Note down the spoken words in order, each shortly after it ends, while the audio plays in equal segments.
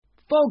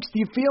Folks, do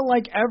you feel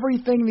like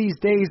everything these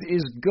days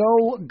is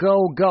go, go,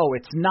 go?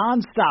 It's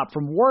nonstop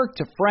from work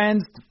to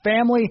friends to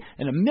family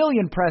and a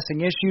million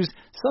pressing issues.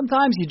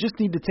 Sometimes you just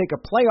need to take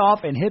a play off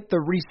and hit the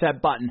reset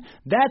button.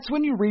 That's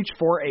when you reach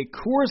for a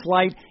Coors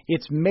Light.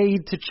 It's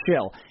made to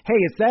chill. Hey,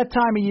 it's that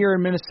time of year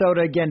in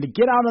Minnesota again to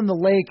get out on the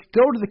lake,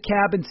 go to the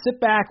cabin,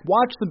 sit back,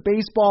 watch the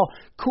baseball.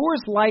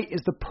 Coors Light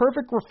is the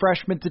perfect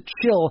refreshment to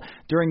chill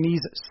during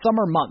these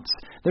summer months.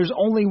 There's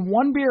only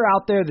one beer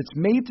out there that's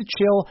made to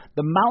chill.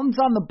 The mountains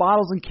on the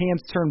bottles and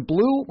cans turn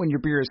blue when your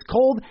beer is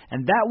cold,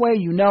 and that way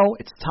you know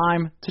it's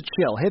time to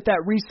chill. Hit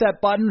that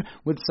reset button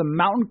with some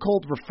mountain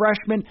cold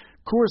refreshment.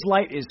 Coors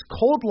Light is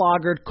cold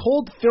lagered,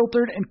 cold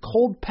filtered, and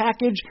cold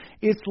packaged.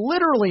 It's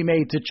literally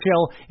made to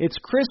chill. It's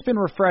crisp and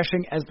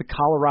refreshing as the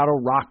Colorado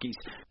Rockies.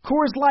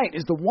 Coors Light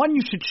is the one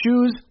you should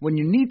choose when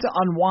you need to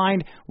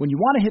unwind, when you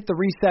want to hit the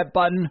reset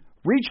button.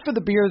 Reach for the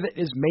beer that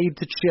is made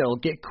to chill.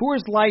 Get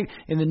Coors Light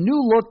in the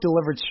new look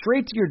delivered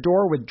straight to your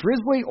door with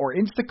Drizzly or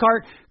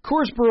Instacart.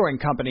 Coors Brewing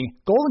Company,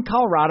 Golden,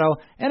 Colorado,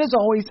 and as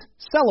always,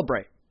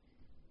 celebrate.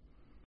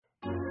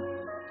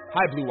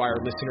 Hi, Blue Wire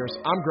listeners.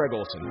 I'm Greg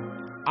Olson.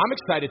 I'm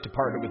excited to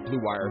partner with Blue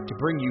Wire to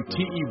bring you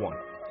TE1,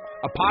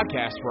 a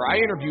podcast where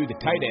I interview the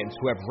tight ends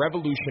who have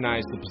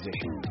revolutionized the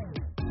position.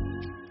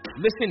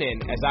 Listen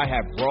in as I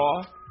have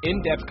raw,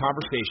 in-depth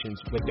conversations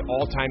with the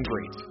all-time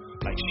greats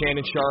like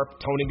Shannon Sharpe,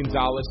 Tony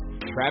Gonzalez,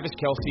 Travis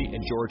Kelce,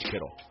 and George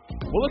Kittle.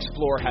 We'll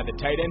explore how the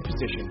tight end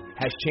position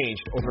has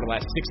changed over the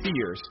last 60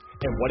 years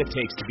and what it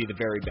takes to be the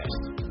very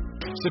best.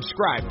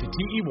 Subscribe to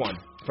TE1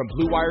 from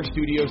Blue Wire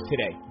Studios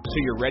today so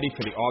you're ready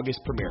for the August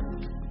premiere.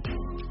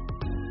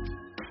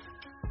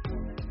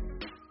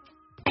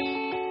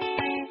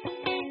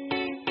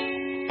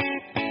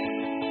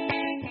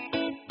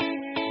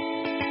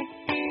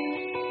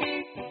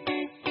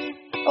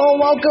 Oh,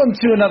 welcome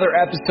to another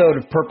episode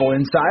of Purple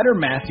Insider.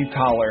 Matthew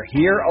Collar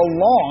here,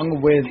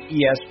 along with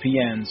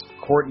ESPN's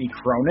Courtney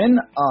Cronin.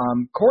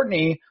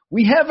 Courtney,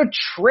 we have a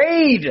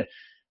trade.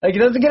 Like, it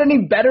doesn't get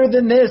any better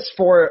than this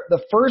for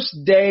the first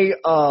day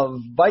of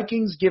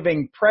Vikings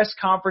giving press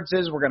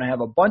conferences. We're going to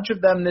have a bunch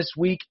of them this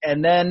week.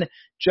 And then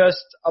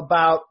just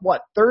about,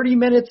 30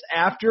 minutes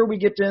after we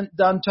get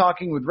done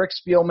talking with Rick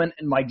Spielman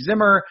and Mike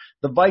Zimmer,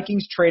 the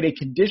Vikings trade a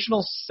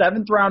conditional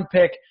 7th-round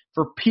pick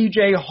for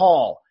P.J.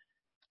 Hall.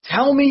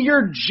 Tell me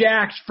you're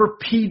jacked for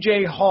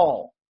P.J.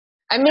 Hall.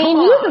 I mean, he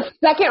was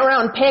a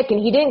 2nd-round pick, and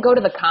he didn't go to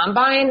the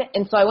combine,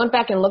 and so I went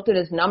back and looked at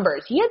his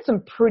numbers. He had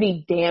some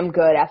pretty damn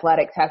good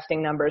athletic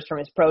testing numbers from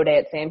his pro day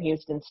at Sam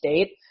Houston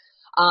State.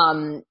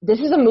 This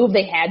is a move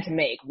they had to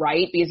make,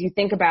 right? Because you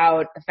think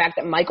about the fact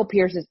that Michael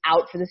Pierce is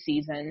out for the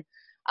season,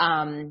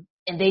 and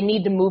they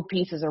need to move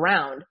pieces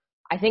around.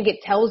 I think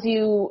it tells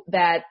you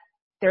that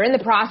they're in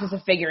the process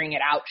of figuring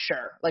it out,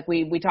 sure. Like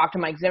we talked to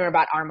Mike Zimmer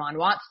about Armon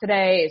Watts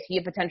today. Is he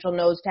a potential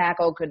nose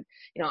tackle?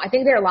 I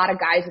think there are a lot of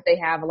guys that they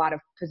have a lot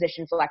of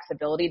position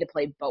flexibility to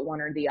play but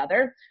one or the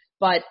other.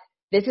 But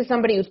this is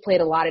somebody who's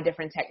played a lot of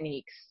different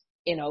techniques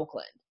in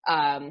Oakland.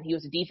 He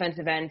was a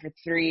defensive end for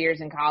 3 years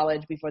in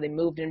college before they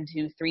moved him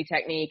to 3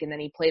 technique, and then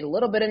he played a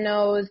little bit of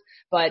nose,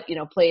 but,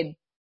 played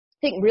 –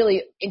 I think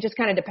really it just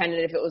kind of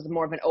depended if it was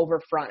more of an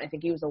over front. I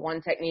think he was a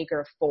 1 technique or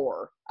a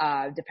 4,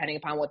 depending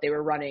upon what they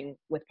were running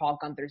with Paul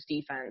Gunther's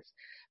defense.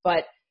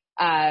 But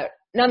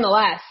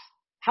nonetheless,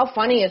 how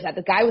funny is that?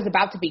 The guy was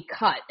about to be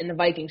cut, and the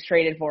Vikings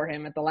traded for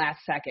him at the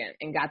last second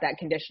and got that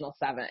conditional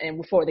 7,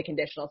 and before the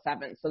conditional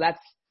 7. So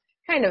that's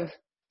kind of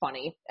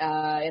funny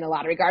in a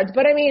lot of regards.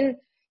 But, I mean,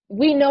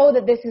 we know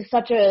that this is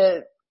such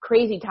a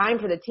crazy time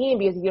for the team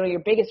because,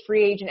 your biggest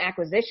free agent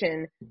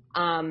acquisition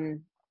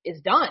is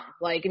done.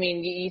 Like, I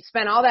mean, you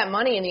spent all that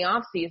money in the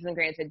off season,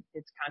 granted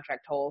it's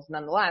contract holes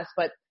nonetheless,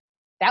 but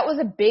that was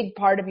a big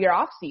part of your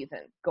off season,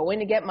 going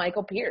to get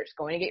Michael Pierce,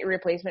 going to get your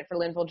replacement for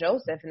Linval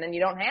Joseph, and then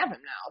you don't have him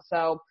now.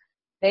 So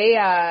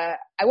I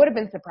would have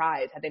been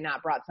surprised had they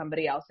not brought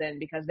somebody else in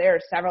because there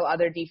are several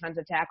other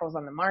defensive tackles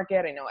on the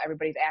market. I know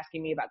everybody's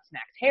asking me about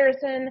Snacks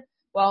Harrison.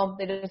 Well,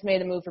 they just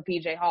made a move for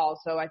P.J.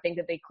 Hall, so I think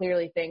that they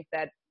clearly think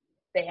that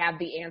they have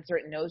the answer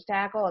at nose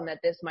tackle and that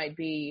this might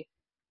be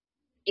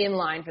in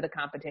line for the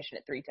competition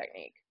at 3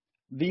 technique.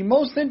 The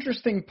most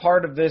interesting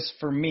part of this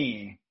for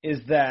me is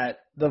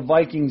that the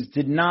Vikings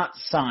did not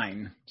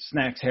sign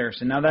Snacks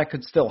Harrison. Now, that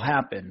could still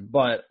happen,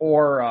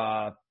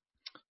 or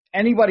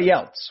anybody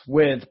else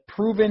with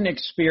proven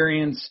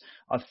experience,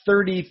 a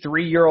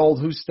 33-year-old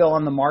who's still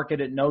on the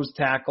market at nose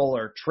tackle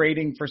or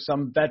trading for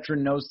some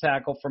veteran nose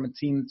tackle from a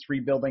team that's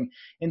rebuilding.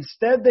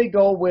 Instead, they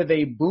go with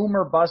a boom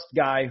or bust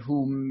guy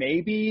who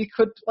maybe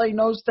could play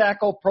nose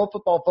tackle. Pro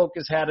Football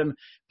Focus had him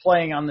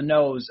playing on the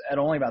nose at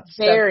only about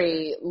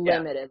very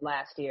limited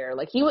last year.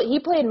 Like he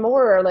played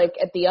more like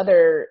at the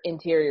other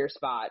interior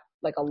spot,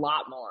 like a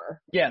lot more.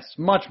 Yes,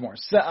 much more.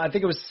 I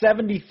think it was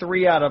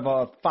 73 out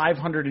of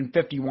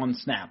 551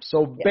 snaps,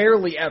 so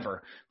barely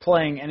ever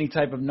playing any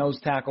type of nose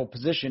tackle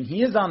position.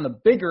 He is on the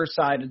bigger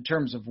side in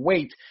terms of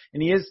weight,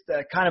 and he is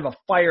kind of a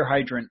fire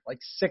hydrant, like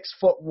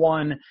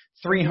 6'1",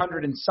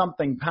 300 and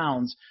something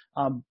pounds.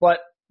 But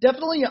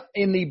definitely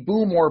in the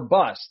boom or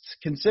bust,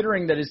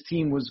 considering that his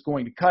team was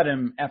going to cut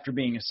him after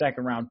being a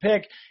second-round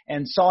pick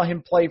and saw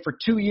him play for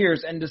 2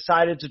 years and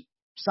decided to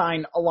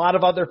sign a lot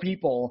of other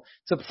people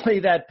to play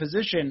that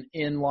position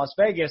in Las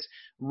Vegas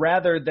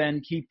rather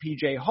than keep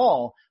P.J.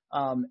 Hall.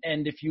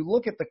 And if you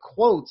look at the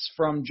quotes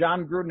from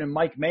John Gruden and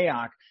Mike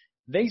Mayock,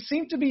 they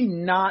seem to be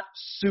not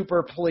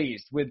super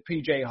pleased with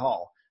P.J.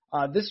 Hall.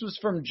 This was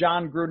from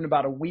John Gruden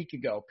about a week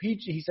ago.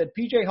 He said,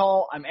 P.J.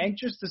 Hall, I'm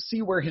anxious to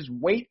see where his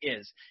weight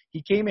is.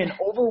 He came in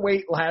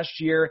overweight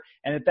last year,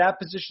 and at that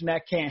position,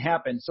 that can't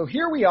happen. So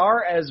here we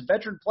are as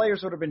veteran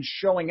players would have been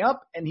showing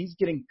up, and he's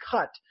getting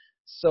cut.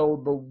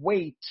 So the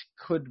weight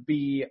could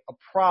be a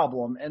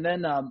problem. And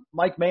then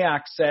Mike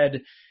Mayock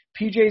said,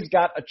 PJ's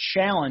got a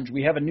challenge.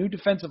 We have a new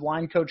defensive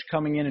line coach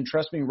coming in, and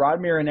trust me, Rod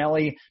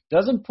Marinelli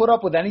doesn't put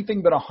up with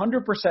anything but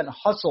 100%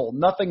 hustle,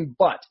 nothing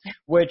but,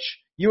 which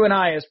you and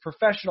I as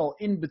professional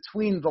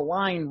in-between the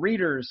line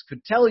readers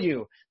could tell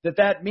you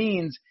that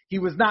means he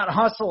was not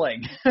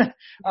hustling.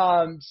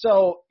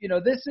 So,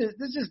 this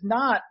is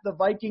not the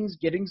Vikings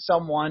getting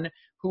someone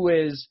who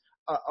is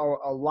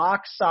a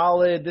lock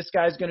solid, this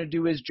guy's going to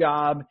do his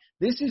job.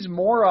 This is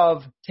more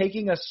of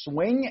taking a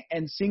swing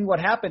and seeing what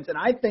happens. And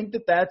I think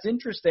that that's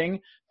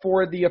interesting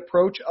for the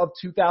approach of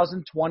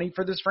 2020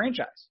 for this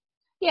franchise.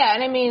 Yeah,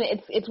 and I mean,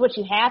 it's what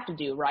you have to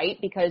do, right?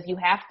 Because you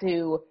have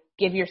to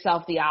give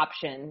yourself the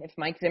option. If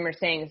Mike Zimmer's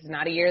saying this is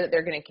not a year that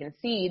they're going to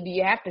concede,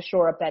 you have to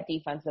shore up that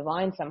defensive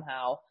line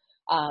somehow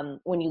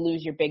when you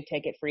lose your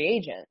big-ticket free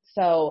agent.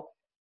 So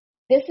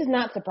this is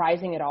not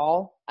surprising at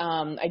all.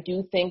 I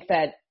do think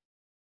that,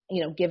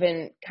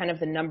 given kind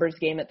of the numbers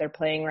game that they're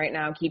playing right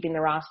now, keeping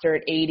the roster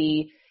at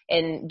 80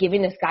 and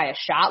giving this guy a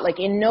shot, like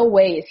in no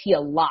way is he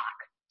a lock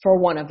for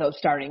one of those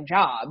starting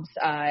jobs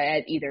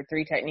at either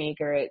 3 technique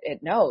or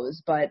at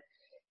nose, but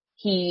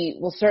he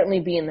will certainly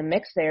be in the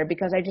mix there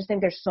because I just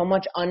think there's so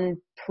much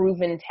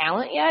unproven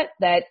talent yet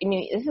that,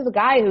 this is a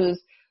guy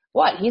who's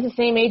he's the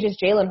same age as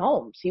Jalen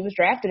Holmes. He was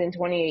drafted in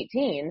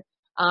 2018.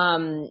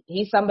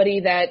 He's somebody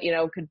that,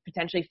 could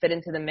potentially fit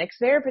into the mix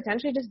there,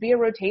 potentially just be a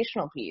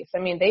rotational piece.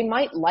 They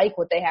might like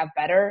what they have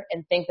better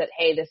and think that,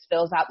 hey, this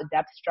fills out the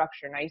depth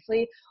structure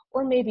nicely,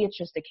 or maybe it's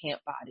just a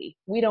camp body.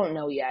 We don't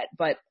know yet.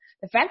 But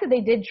the fact that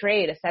they did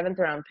trade a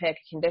 7th-round pick,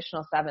 a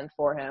conditional 7th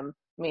for him,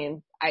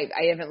 I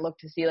haven't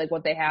looked to see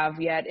what they have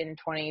yet in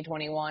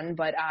 2021,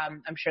 but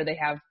I'm sure they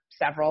have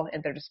several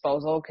at their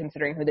disposal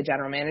considering who the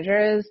general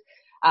manager is.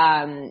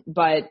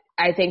 But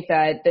I think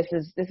that this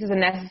is a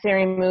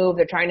necessary move.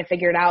 They're trying to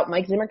figure it out.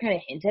 Mike Zimmer kind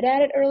of hinted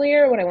at it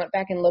earlier when I went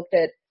back and looked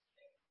at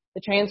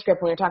the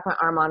transcript when we were talking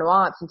about Armand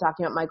Watts and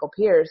talking about Michael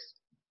Pierce.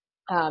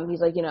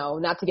 He's like,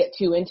 not to get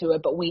too into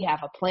it, but we have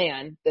a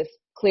plan. This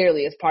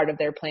clearly is part of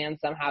their plan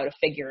somehow to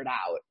figure it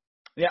out.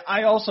 Yeah,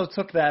 I also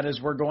took that as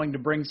we're going to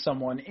bring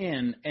someone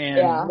in.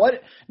 And what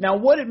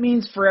it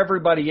means for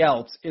everybody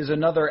else is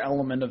another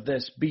element of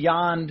this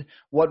beyond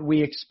what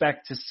we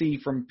expect to see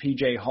from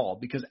P.J. Hall.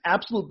 Because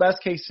absolute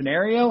best case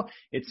scenario,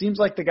 it seems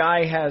like the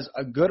guy has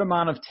a good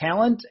amount of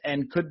talent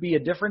and could be a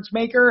difference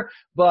maker.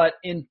 But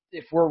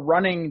if we're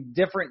running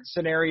different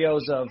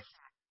scenarios of,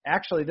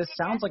 actually, this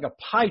sounds like a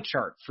pie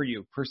chart for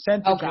you.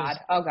 Percentages.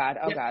 Oh, God.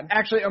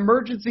 Actually,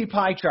 emergency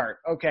pie chart.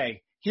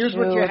 Okay, here's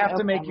what you have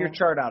to make your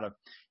chart out of.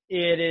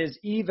 It is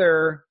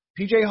either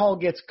P.J. Hall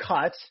gets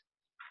cut,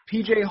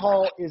 P.J.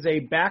 Hall is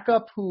a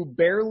backup who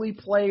barely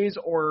plays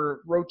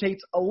or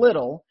rotates a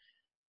little,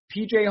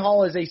 P.J.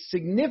 Hall is a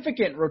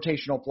significant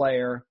rotational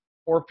player,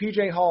 or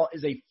P.J. Hall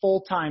is a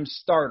full-time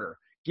starter.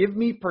 Give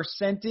me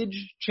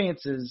percentage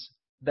chances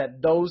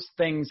that those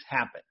things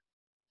happen.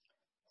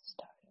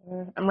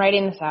 I'm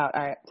writing this out.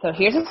 All right. So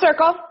here's a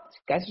circle.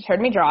 You guys just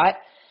heard me draw it.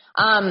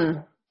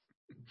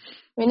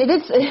 It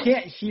is. You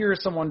can't hear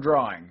someone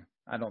drawing.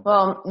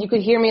 Well, you could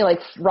hear me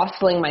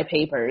rustling my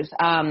papers.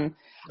 Okay.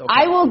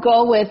 I will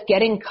go with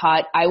getting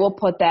cut. I will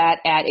put that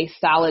at a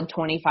solid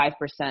 25%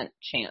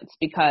 chance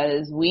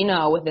because we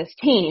know with this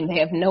team, they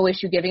have no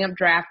issue giving up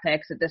draft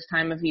picks at this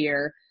time of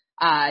year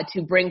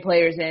to bring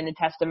players in and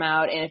test them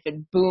out. And if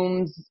it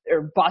booms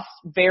or busts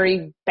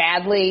very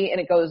badly and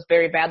it goes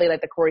very badly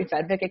like the Corey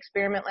Fedvick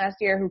experiment last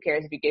year, who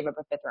cares if you gave up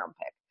a 5th-round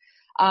pick?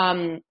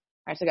 All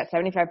right, so I got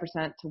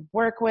 75% to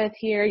work with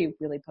here. You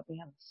really put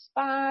me on the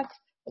spot.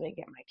 Let me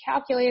get my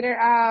calculator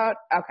out.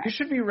 Okay. You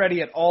should be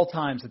ready at all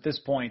times at this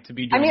point to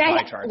be doing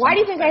pie charts. Why do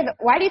you think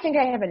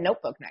I have a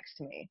notebook next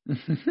to me?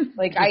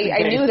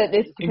 I knew that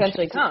this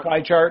potentially comes.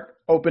 Pie chart,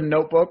 open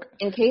notebook.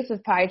 In case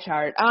of pie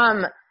chart.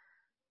 I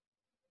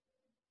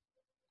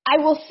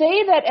will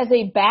say that as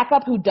a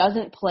backup who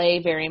doesn't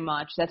play very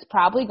much, that's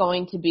probably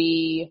going to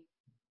be,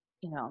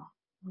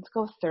 let's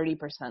go 30%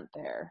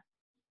 there.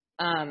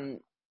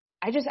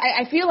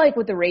 I feel like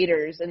with the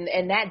Raiders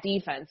and that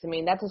defense,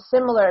 that's a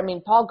similar,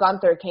 Paul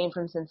Gunther came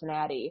from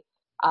Cincinnati.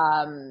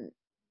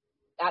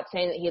 Not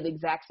saying that he had the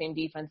exact same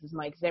defense as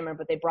Mike Zimmer,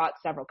 but they brought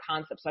several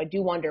concepts. So I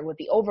do wonder with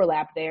the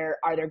overlap there,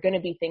 are there going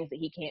to be things that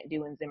he can't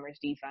do in Zimmer's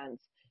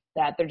defense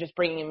that they're just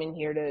bringing him in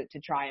here to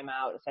try him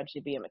out,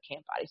 essentially be him a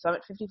camp body. So I'm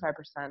at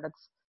 55%.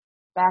 That's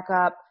back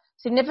up.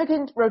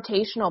 Significant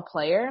rotational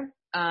player.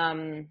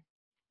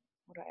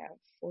 What do I have?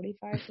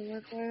 45 to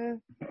work with.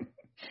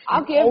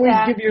 I'll give always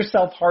that. Give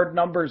yourself hard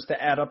numbers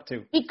to add up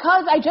to.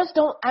 Because I just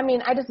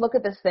look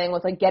at this thing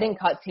with like getting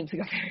cut seems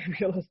like a very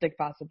realistic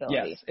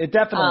possibility. Yes, it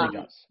definitely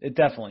does. It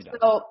definitely does.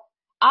 So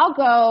I'll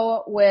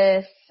go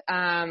with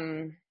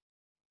 15%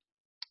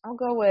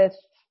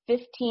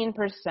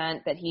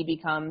 that he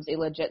becomes a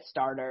legit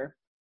starter,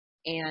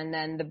 and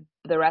then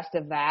the rest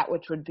of that,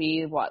 which would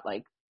be what,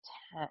 like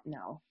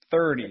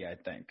 30, I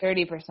think.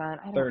 30%.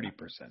 30%.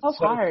 So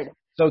hard.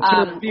 So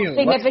to review,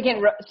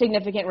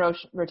 significant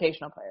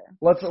rotational player.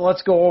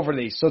 Let's go over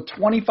these. So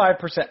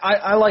 25%.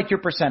 I like your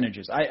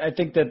percentages. I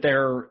think that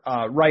they're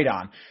right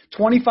on.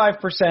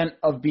 25%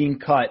 of being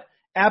cut.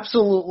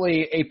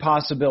 Absolutely a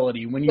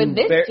possibility when you with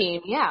this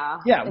team, yeah.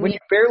 Yeah, when you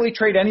barely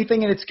trade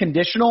anything and it's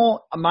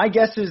conditional, my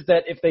guess is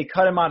that if they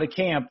cut him out of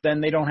camp,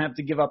 then they don't have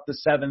to give up the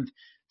 7th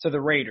to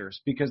the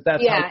Raiders, because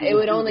that's it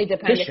would only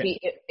depend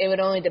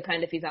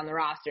if he's on the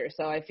roster.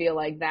 So I feel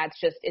like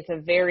it's a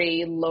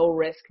very low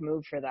risk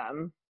move for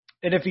them.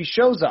 And if he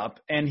shows up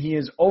and he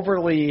is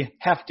overly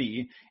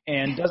hefty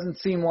and doesn't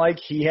seem like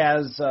he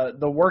has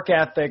the work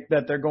ethic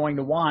that they're going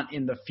to want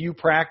in the few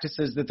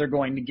practices that they're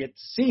going to get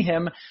to see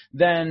him,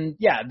 then,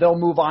 they'll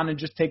move on and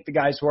just take the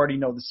guys who already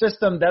know the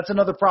system. That's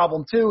another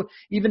problem, too.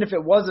 Even if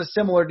it was a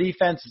similar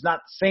defense, it's not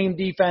the same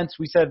defense.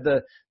 We said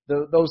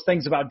those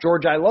things about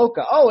George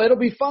Iloka. Oh, it'll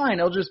be fine.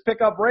 He'll just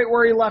pick up right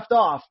where he left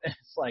off.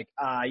 It's like,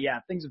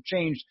 things have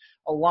changed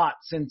a lot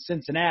since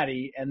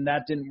Cincinnati, and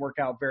that didn't work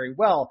out very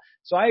well.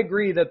 So I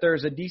agree that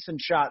there's a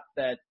decent shot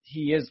that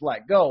he is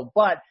let go.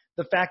 But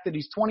the fact that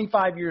he's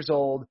 25 years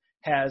old,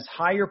 has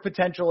higher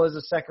potential as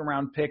a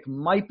second-round pick,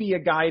 might be a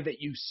guy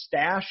that you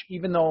stash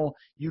even though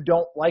you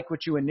don't like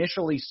what you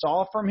initially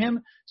saw from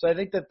him. So I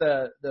think that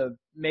the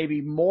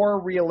maybe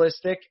more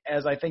realistic,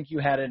 as I think you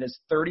had it as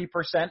 30%,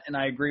 and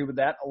I agree with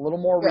that, a little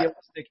more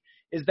realistic,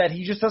 is that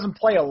he just doesn't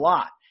play a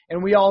lot.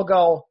 And we all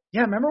go,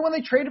 remember when they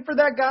traded for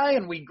that guy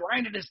and we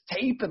grinded his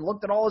tape and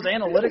looked at all his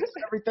analytics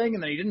and everything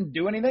and then he didn't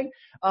do anything?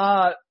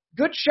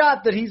 Good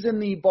shot that he's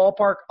in the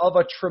ballpark of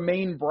a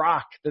Tremaine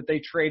Brock that they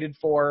traded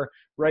for.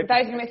 Right. I thought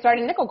he was going to be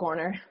starting nickel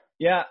corner.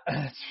 Yeah,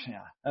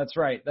 that's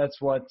right. That's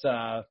what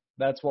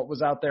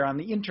was out there on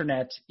the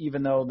internet,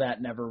 even though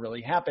that never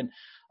really happened.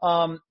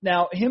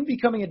 Now, him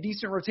becoming a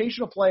decent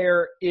rotational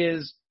player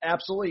is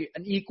absolutely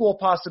an equal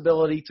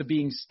possibility to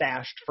being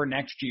stashed for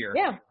next year.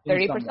 Yeah,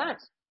 30%.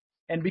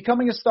 And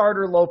becoming a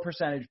starter, low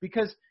percentage,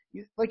 because,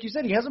 like you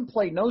said, he hasn't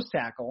played nose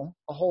tackle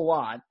a whole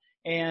lot.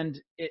 And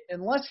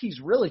unless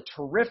he's really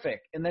terrific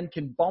and then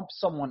can bump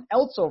someone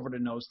else over to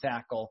nose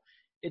tackle,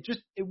 it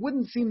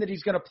wouldn't seem that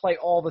he's going to play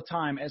all the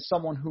time as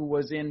someone who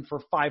was in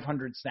for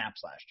 500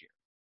 snaps last year.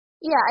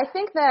 Yeah, I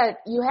think that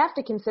you have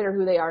to consider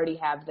who they already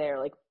have there.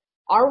 Like,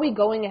 are we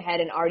going ahead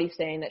and already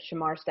saying that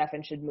Shamar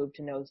Stephen should move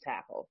to nose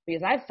tackle?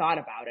 Because I've thought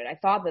about it. I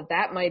thought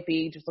that might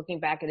be, just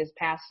looking back at his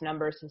past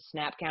numbers, his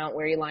snap count,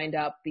 where he lined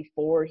up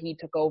before he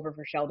took over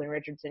for Sheldon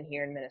Richardson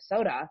here in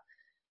Minnesota.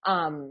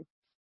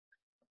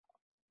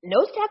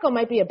 Nose tackle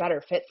might be a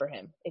better fit for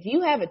him. If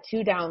you have a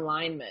 2-down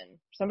lineman,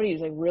 somebody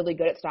who's like really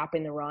good at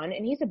stopping the run,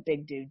 and he's a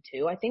big dude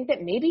too, I think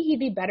that maybe he'd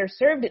be better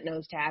served at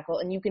nose tackle,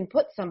 and you can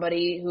put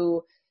somebody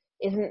who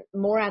isn't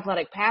more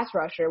athletic pass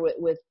rusher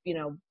with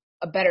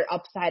a better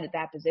upside at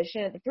that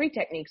position at the 3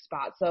 technique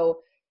spot. So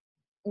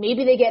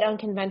maybe they get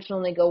unconventional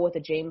and they go with a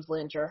James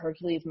Lynch or a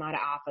Hercules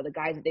Mataafa, the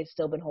guys that they've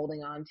still been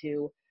holding on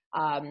to,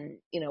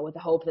 with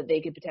the hope that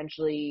they could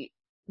potentially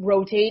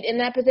rotate in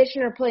that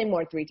position or play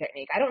more 3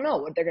 technique. I don't know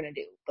what they're going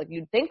to do. Like,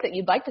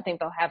 you'd like to think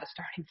they'll have a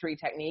starting 3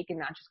 technique and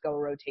not just go a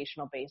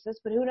rotational basis,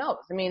 but who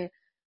knows? I mean,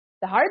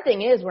 the hard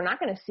thing is we're not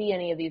going to see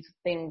any of these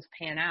things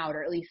pan out,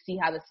 or at least see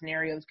how the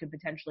scenarios could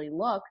potentially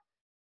look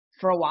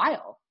for a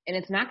while. And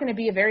it's not going to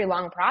be a very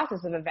long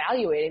process of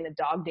evaluating the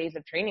dog days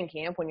of training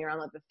camp when you're on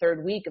like the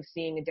 3rd week of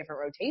seeing a different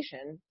rotation.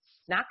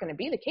 It's not going to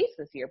be the case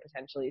this year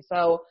potentially.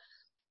 So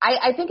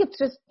I think it's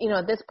just,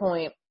 at this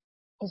point,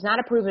 he's not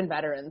a proven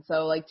veteran.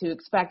 So like to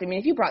expect,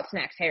 if you brought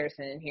Snacks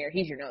Harrison in here,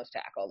 he's your nose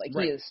tackle. Like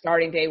right. He is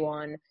starting day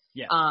one.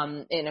 Yeah.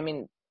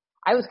 And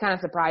I was kind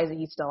of surprised that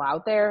he's still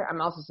out there. I'm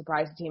also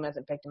surprised the team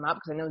hasn't picked him up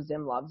because I know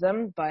Zim loves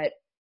him, but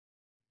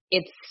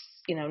it's,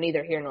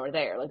 neither here nor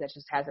there. Like that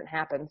just hasn't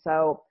happened.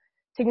 So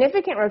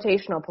significant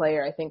rotational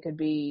player, I think, could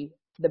be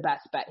the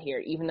best bet here,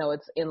 even though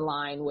it's in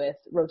line with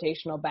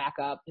rotational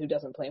backup who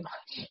doesn't play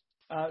much.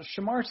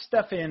 Shamar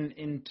Stephen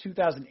in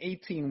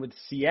 2018 with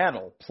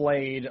Seattle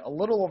played a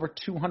little over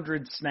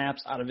 200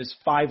 snaps out of his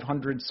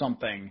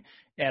 500-something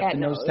at the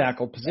nose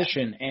tackle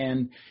position. Yeah.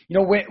 And,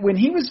 when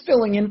he was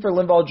filling in for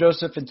Linval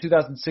Joseph in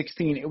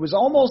 2016, it was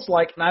almost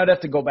like, and I would have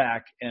to go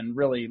back and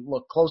really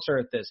look closer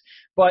at this,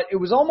 but it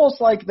was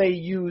almost like they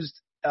used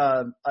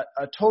a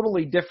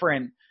totally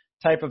different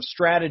type of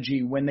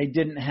strategy when they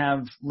didn't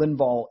have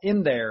Linval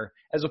in there,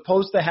 as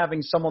opposed to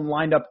having someone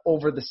lined up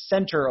over the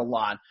center a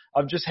lot,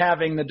 of just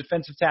having the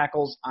defensive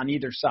tackles on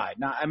either side.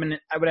 Now,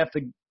 I would have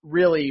to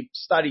really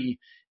study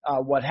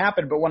what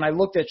happened, but when I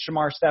looked at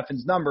Shamar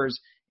Stephen's numbers,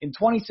 in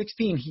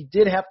 2016, he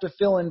did have to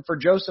fill in for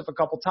Joseph a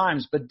couple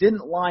times, but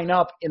didn't line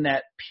up in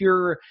that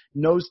pure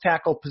nose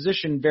tackle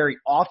position very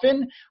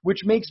often,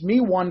 which makes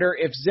me wonder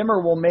if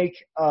Zimmer will make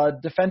a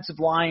defensive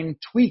line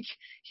tweak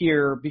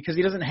here because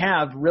he doesn't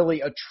have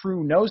really a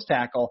true nose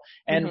tackle.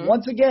 And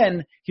once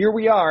again, here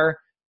we are,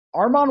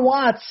 Armon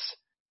Watts,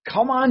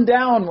 come on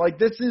down. Like,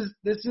 this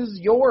is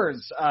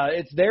yours.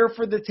 It's there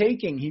for the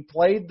taking. He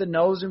played the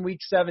nose in week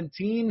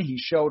 17. He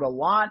showed a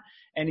lot,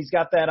 and he's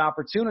got that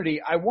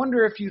opportunity. I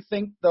wonder if you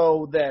think,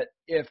 though, that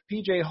if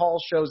P.J.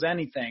 Hall shows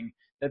anything,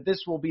 that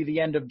this will be the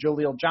end of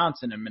Jaleel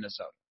Johnson in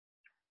Minnesota.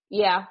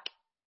 Yeah,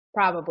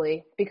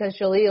 probably, because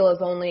Jaleel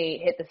has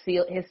only hit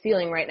his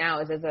ceiling right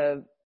now is as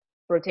a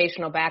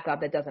rotational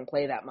backup that doesn't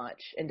play that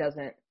much and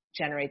doesn't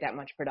generate that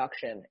much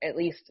production. At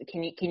least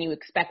can you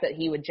expect that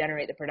he would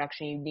generate the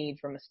production you need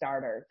from a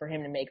starter for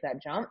him to make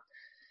that jump?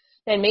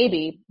 Then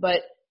maybe,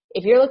 but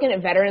if you're looking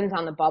at veterans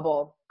on the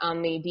bubble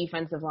on the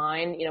defensive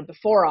line,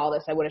 before all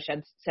this, I would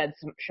have said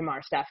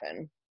Shamar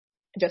Stephen,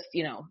 just,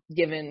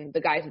 given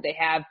the guys that they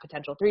have,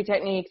 potential 3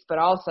 techniques, but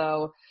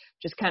also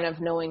just kind of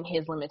knowing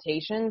his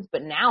limitations.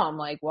 But now I'm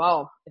like,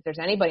 well, if there's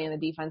anybody in the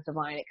defensive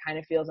line, it kind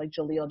of feels like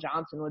Jaleel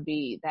Johnson would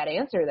be that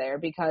answer there,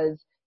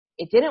 because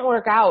it didn't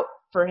work out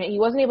for him. He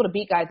wasn't able to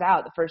beat guys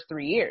out the first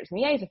 3 years.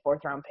 And yeah, he's a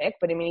 4th-round pick,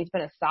 but, he's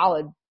been a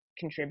solid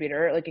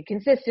contributor, like a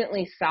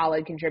consistently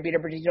solid contributor,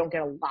 but you don't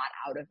get a lot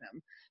out of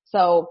him.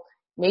 So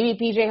maybe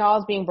P.J. Hall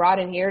is being brought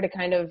in here to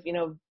kind of,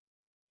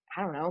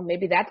 I don't know,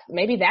 maybe that's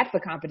the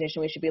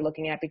competition we should be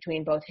looking at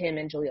between both him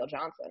and Jaleel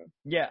Johnson.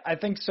 Yeah, I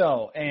think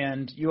so.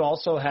 And you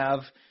also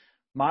have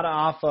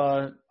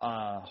Mataafa,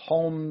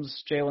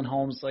 Holmes, Jalen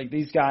Holmes. Like,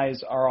 these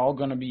guys are all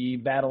going to be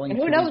battling.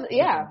 And who knows?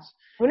 Yeah.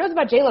 Who knows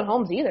about Jalen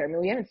Holmes either? I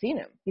mean, we haven't seen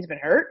him. He's been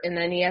hurt, and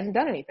then he hasn't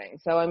done anything.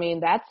 So, I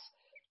mean,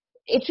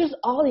 it's just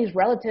all these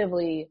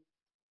relatively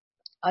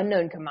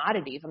unknown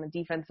commodities on the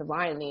defensive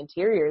line and the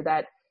interior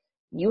that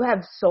you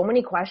have so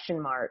many question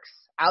marks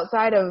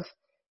outside of,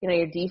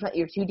 your 2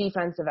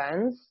 defensive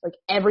ends. Like,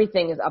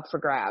 everything is up for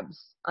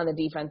grabs on the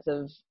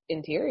defensive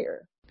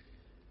interior.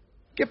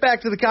 Get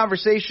back to the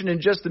conversation in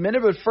just a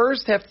minute, but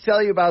first have to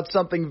tell you about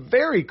something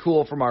very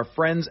cool from our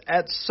friends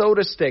at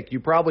Soda Stick. You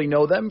probably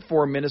know them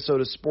for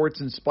Minnesota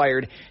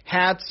sports-inspired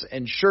hats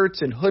and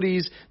shirts and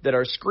hoodies that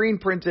are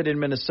screen-printed in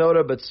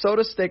Minnesota, but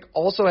Soda Stick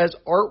also has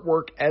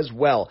artwork as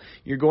well.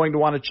 You're going to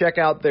want to check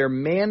out their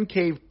Man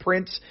Cave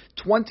prints,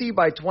 20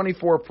 by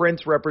 24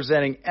 prints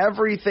representing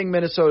everything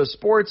Minnesota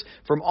sports,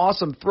 from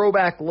awesome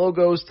throwback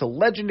logos to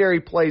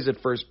legendary plays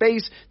at first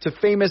base to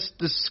famous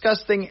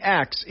disgusting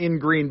acts in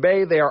Green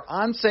Bay. They are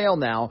on sale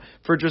now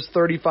for just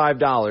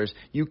 $35.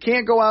 You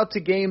can't go out to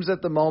games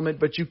at the moment,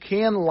 but you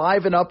can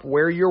liven up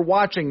where you're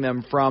watching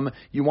them from.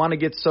 You want to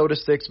get Soda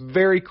Stick's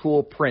very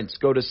cool prints.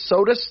 Go to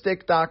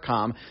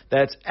sodastick.com.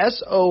 That's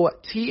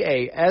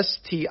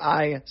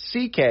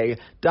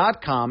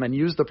SOTASTICK.com and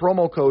use the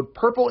promo code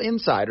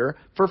PurpleInsider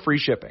for free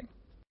shipping.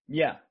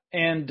 Yeah.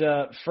 And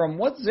from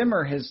what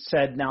Zimmer has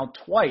said now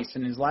twice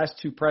in his last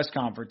 2 press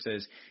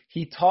conferences,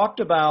 he talked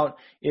about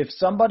if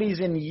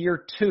somebody's in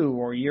year 2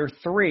 or year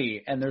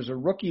 3 and there's a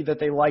rookie that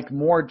they like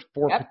more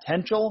for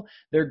potential,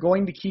 they're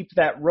going to keep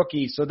that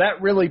rookie. So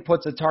that really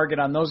puts a target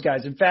on those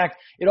guys. In fact,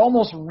 it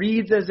almost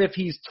reads as if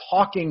he's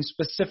talking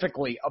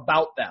specifically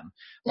about them.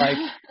 Like,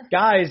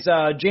 guys,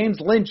 James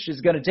Lynch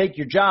is going to take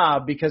your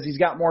job because he's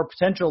got more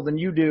potential than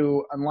you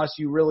do unless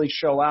you really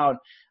show out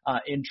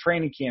in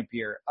training camp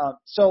here.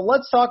 So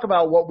let's talk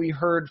about what we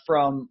heard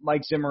from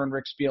Mike Zimmer and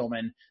Rick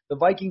Spielman. The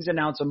Vikings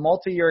announced a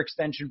multi-year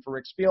extension for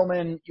Rick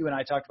Spielman. You and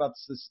I talked about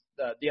this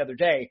the other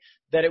day,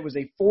 that it was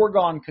a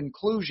foregone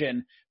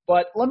conclusion.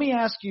 But let me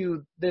ask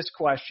you this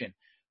question.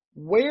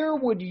 Where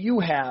would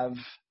you have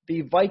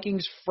the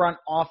Vikings front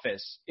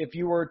office if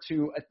you were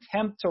to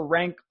attempt to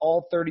rank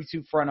all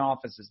 32 front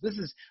offices? This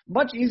is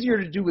much easier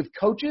to do with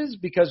coaches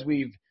because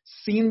we've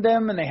seen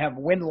them and they have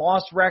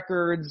win-loss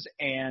records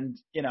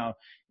and,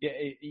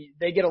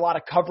 they get a lot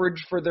of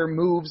coverage for their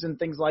moves and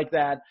things like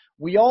that.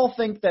 We all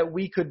think that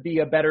we could be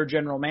a better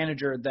general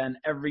manager than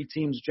every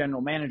team's general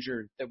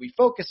manager that we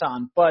focus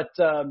on. But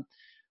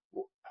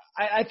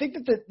I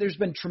think that there's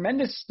been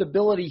tremendous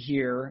stability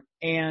here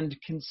and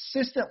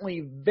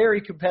consistently very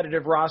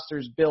competitive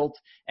rosters built,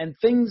 and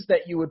things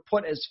that you would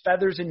put as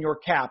feathers in your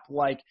cap,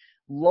 like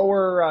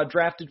lower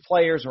drafted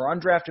players or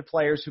undrafted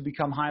players who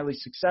become highly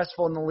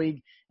successful in the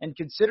league. And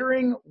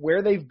considering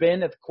where they've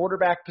been at the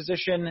quarterback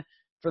position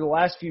for the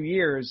last few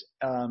years,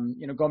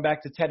 going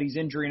back to Teddy's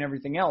injury and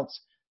everything else,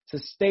 to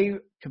stay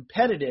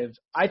competitive,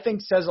 I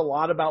think says a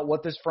lot about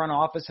what this front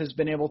office has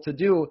been able to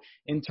do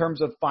in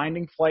terms of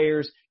finding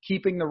players,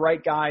 keeping the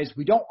right guys.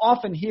 We don't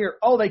often hear,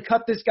 they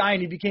cut this guy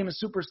and he became a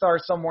superstar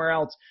somewhere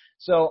else.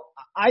 So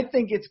I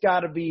think it's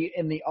got to be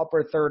in the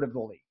upper third of the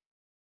league.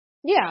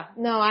 Yeah,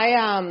 no,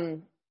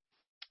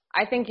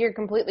 I think you're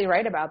completely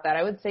right about that.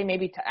 I would say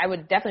I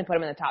would definitely put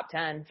him in the top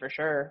 10 for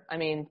sure. I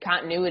mean,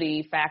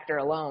 continuity factor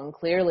alone,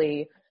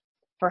 clearly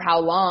for how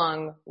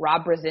long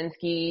Rob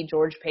Brzezinski,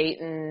 George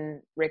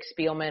Payton, Rick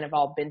Spielman have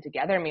all been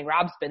together. I mean,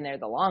 Rob's been there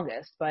the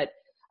longest, but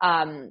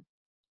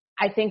I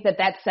I think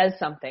that says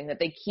something, that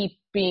they keep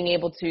being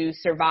able to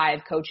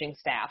survive coaching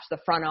staffs, the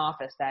front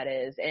office that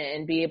is,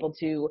 and be able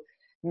to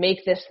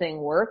make this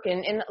thing work.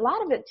 And a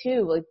lot of it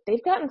too, like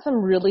they've gotten some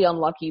really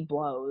unlucky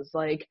blows.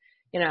 Like,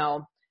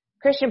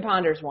 Christian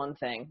Ponder's one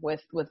thing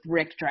with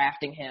Rick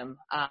drafting him.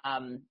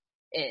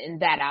 And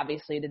that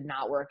obviously did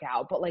not work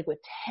out. But like with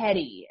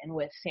Teddy and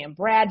with Sam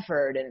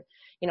Bradford and,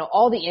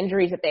 all the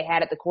injuries that they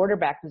had at the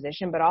quarterback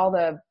position, but all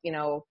the,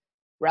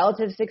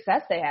 relative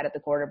success they had at the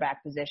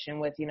quarterback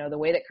position with, the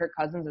way that Kirk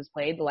Cousins has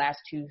played the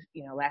last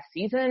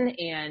season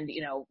and,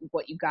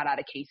 what you got out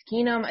of Case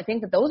Keenum. I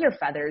think that those are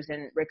feathers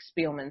in Rick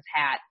Spielman's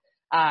hat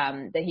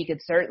that he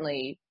could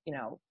certainly,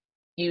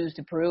 use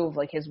to prove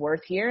like his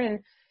worth here. And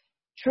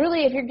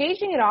truly, if you're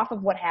gauging it off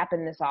of what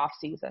happened this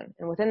offseason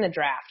and within the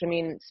draft, I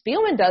mean,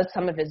 Spielman does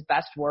some of his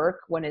best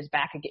work when his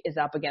back is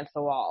up against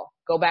the wall.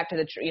 Go back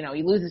to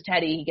he loses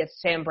Teddy, he gets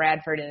Sam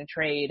Bradford in a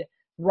trade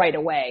right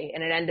away,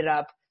 and it ended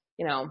up,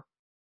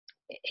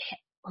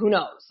 who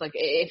knows? Like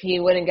if he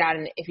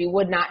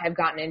would not have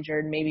gotten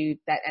injured, maybe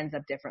that ends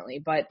up differently.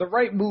 But the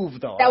right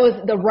move, though. That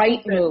was the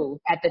right move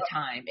at the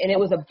time, and it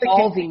was a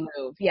ballsy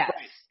move. Yes,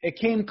 it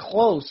came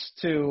close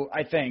to,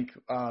 I think,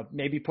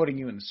 maybe putting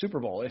you in the Super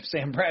Bowl if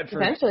Sam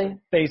Bradford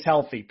stays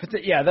healthy.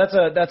 But yeah,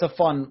 that's a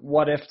fun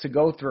what if to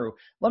go through.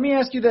 Let me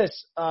ask you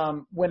this: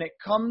 when it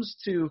comes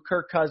to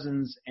Kirk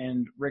Cousins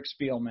and Rick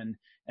Spielman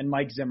and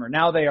Mike Zimmer,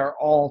 now they are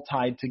all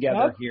tied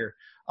together here.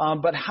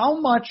 But how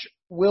much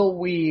will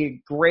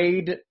we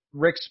grade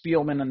Rick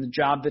Spielman and the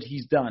job that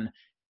he's done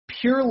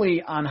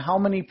purely on how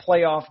many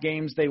playoff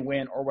games they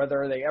win or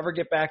whether they ever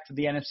get back to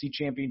the NFC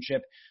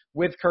Championship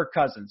with Kirk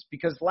Cousins?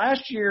 Because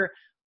last year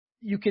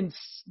you can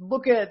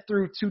look at it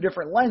through two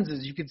different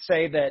lenses. You could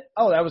say that,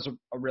 that was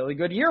a really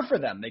good year for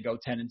them. They go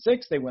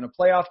 10-6, they win a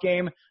playoff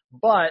game,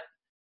 but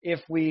if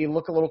we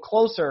look a little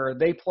closer,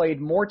 they played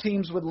more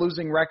teams with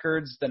losing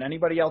records than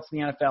anybody else in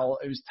the NFL.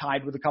 It was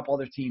tied with a couple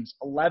other teams.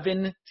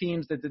 11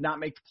 teams that did not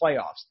make the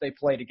playoffs they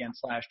played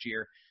against last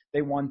year.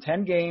 They won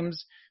 10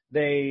 games.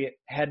 They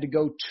had to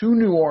go to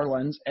New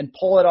Orleans and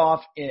pull it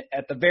off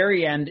at the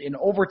very end in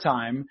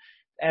overtime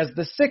as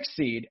the 6th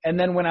seed, and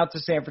then went out to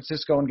San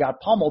Francisco and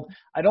got pummeled.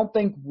 I don't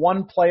think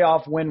one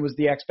playoff win was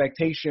the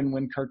expectation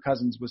when Kirk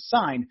Cousins was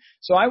signed.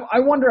 So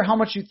I wonder how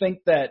much you think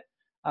that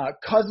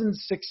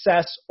Cousins'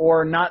 success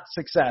or not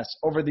success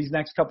over these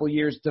next couple of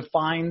years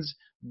defines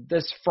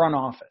this front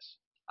office.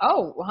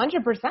 Oh,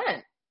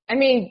 100%. I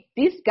mean,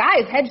 these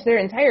guys hedged their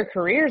entire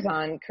careers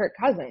on Kirk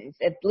Cousins,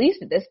 at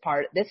least at this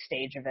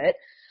stage of it.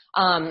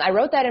 I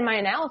wrote that in my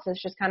analysis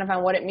just kind of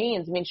on what it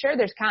means. I mean, sure,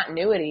 there's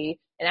continuity,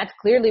 and that's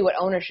clearly what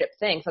ownership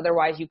thinks.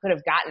 Otherwise, you could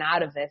have gotten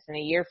out of this in a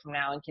year from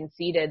now and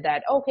conceded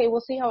that, okay,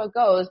 we'll see how it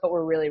goes, but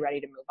we're really ready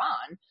to move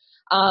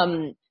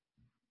on.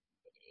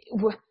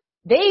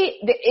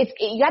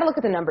 You got to look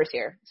at the numbers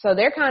here. So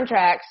their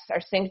contracts are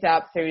synced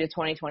up through the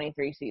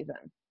 2023 season.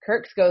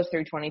 Kirk's goes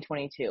through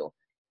 2022.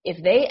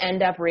 If they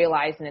end up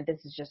realizing that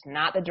this is just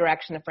not the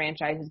direction the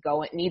franchise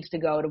needs to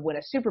go to win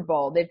a Super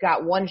Bowl, they've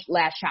got one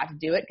last shot to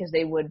do it because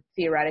they would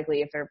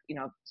theoretically, if they're,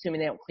 assuming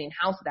they don't clean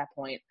house at that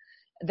point,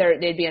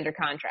 they'd be under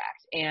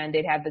contract and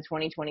they'd have the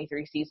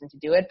 2023 season to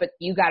do it. But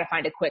you got to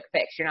find a quick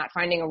fix. You're not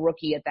finding a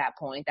rookie at that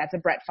point. That's a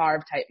Brett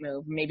Favre type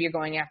move. Maybe you're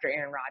going after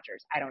Aaron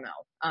Rodgers. I don't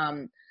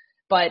know.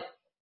 But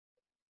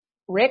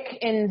Rick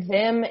and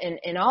Zim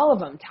and all of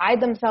them tied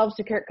themselves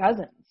to Kirk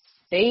Cousins.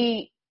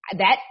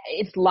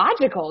 It's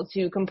logical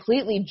to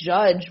completely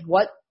judge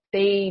what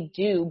they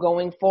do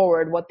going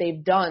forward, what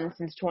they've done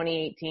since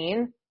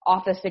 2018,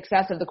 off the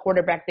success of the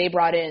quarterback they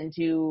brought in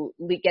to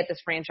get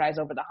this franchise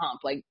over the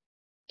hump. Like,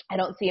 I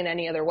don't see it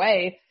any other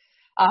way.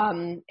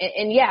 And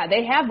yeah,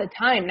 they have the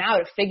time now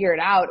to figure it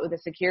out with the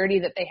security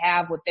that they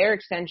have with their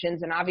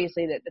extensions, and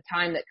obviously the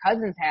time that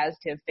Cousins has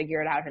to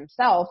figure it out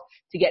himself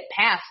to get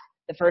past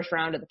the first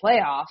round of the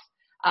playoffs.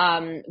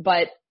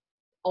 But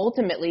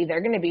ultimately,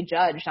 they're going to be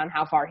judged on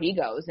how far he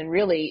goes. And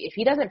really, if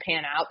he doesn't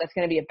pan out, that's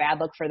going to be a bad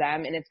look for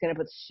them, and it's going to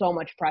put so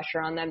much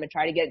pressure on them to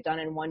try to get it done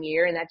in 1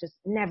 year, and that just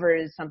never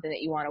is something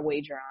that you want to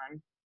wager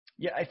on.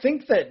 Yeah, I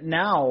think that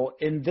now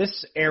in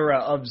this era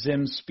of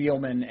Zim,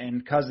 Spielman,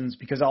 and Cousins,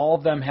 because all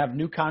of them have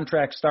new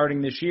contracts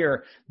starting this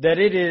year, that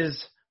it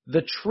is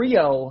the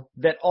trio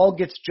that all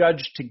gets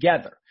judged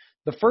together.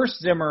 The first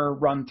Zimmer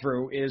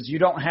run-through is you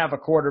don't have a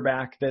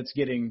quarterback that's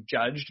getting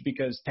judged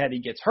because Teddy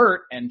gets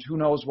hurt, and who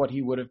knows what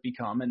he would have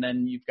become. And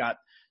then you've got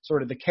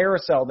sort of the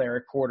carousel there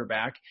at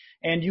quarterback.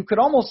 And you could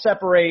almost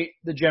separate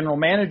the general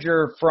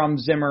manager from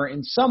Zimmer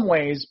in some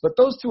ways, but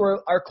those two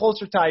are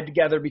closer tied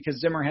together because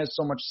Zimmer has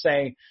so much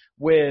say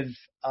with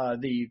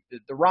the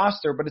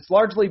roster. But it's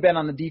largely been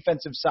on the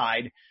defensive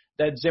side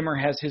that Zimmer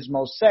has his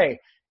most say.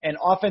 And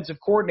offensive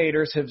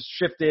coordinators have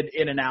shifted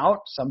in and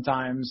out,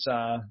 sometimes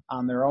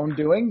on their own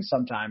doing,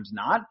 sometimes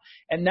not.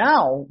 And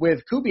now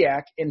with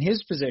Kubiak in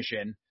his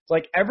position, it's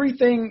like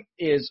everything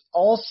is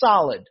all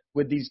solid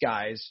with these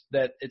guys,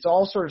 that it's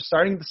all sort of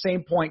starting at the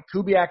same point.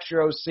 Kubiak's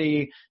your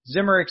OC,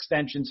 Zimmer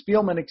extension,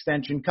 Spielman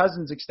extension,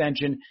 Cousins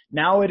extension.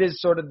 Now it is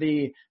sort of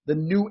the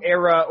new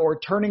era or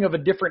turning of a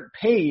different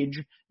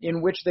page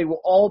in which they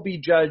will all be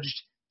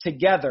judged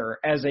together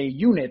as a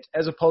unit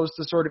as opposed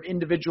to sort of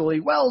individually,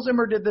 well,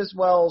 Zimmer did this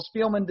well,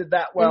 Spielman did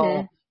that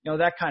well,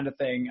 that kind of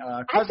thing.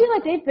 I feel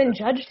like they've been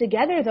judged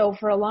together, though,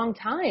 for a long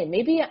time.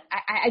 Maybe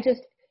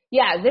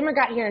Zimmer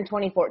got here in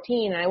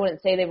 2014, and I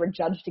wouldn't say they were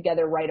judged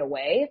together right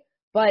away,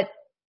 but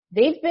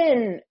they've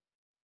been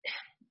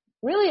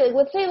really,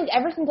 let's say,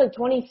 ever since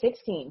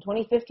 2016,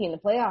 2015, the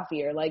playoff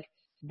year,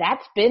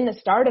 that's been the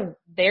start of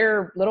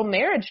their little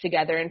marriage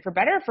together. And for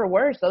better or for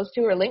worse, those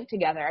two are linked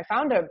together. I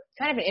found a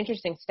kind of an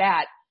interesting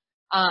stat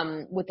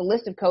with the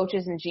list of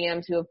coaches and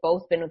GMs who have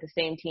both been with the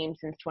same team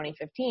since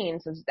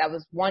 2015. So that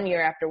was 1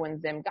 year after when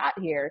Zim got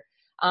here.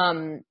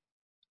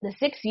 The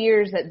 6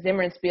 years that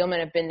Zimmer and Spielman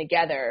have been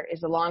together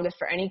is the longest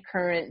for any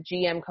current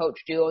GM coach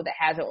duo that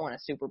hasn't won a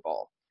Super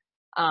Bowl.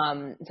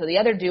 So the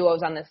other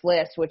duos on this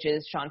list, which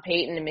is Sean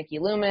Payton and Mickey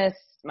Loomis,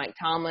 Mike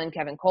Tomlin,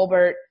 Kevin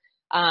Colbert,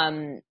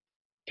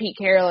 Pete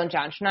Carroll and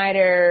John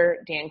Schneider,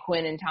 Dan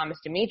Quinn and Thomas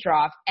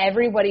Dimitroff,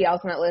 everybody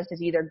else on that list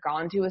has either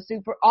gone to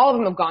all of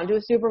them have gone to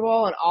a Super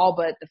Bowl, and all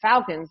but the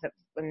Falcons,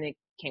 when they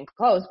came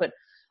close, but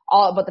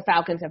all but the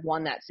Falcons have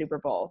won that Super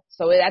Bowl.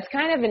 So that's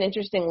kind of an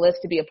interesting list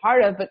to be a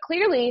part of, but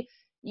clearly,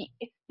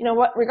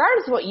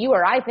 regardless of what you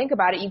or I think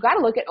about it, you got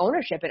to look at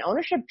ownership, and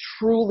ownership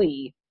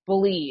truly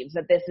believes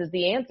that this is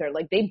the answer.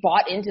 They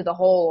bought into the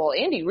whole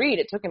Andy Reid,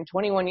 it took him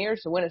 21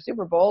 years to win a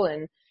Super Bowl,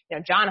 and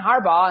John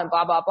Harbaugh and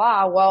blah, blah,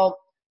 blah. Well,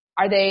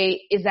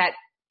 is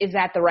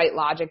that the right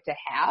logic to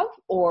have?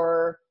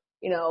 Or,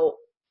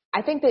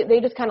 I think that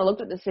they just kind of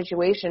looked at the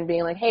situation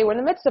being like, hey, we're in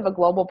the midst of a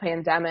global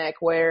pandemic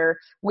where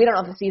we don't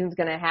know if the season's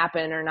going to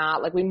happen or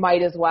not. We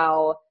might as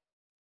well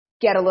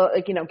get a little,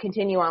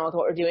 continue on with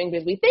what we're doing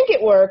because we think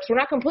it works. We're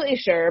not completely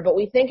sure, but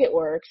we think it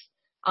works.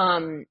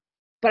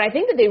 But I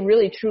think that they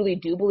really, truly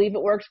do believe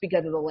it works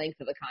because of the length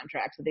of the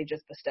contracts that they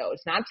just bestowed.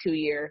 It's not 2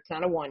 year. It's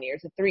not a 1 year.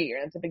 It's a 3 year.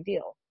 That's a big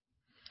deal.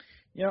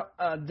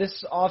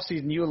 This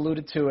offseason, you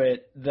alluded to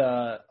it,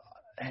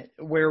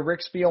 where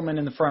Rick Spielman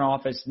in the front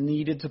office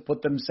needed to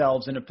put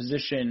themselves in a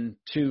position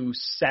to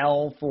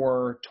sell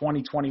for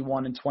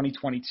 2021 and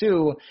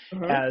 2022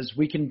 as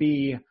we can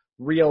be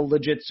real,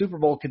 legit Super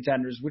Bowl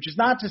contenders, which is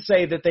not to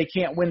say that they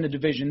can't win the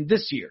division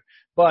this year,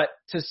 but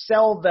to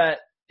sell that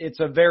it's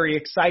a very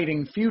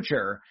exciting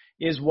future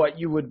is what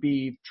you would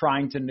be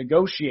trying to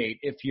negotiate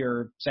if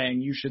you're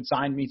saying you should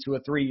sign me to a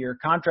 3-year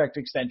contract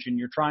extension.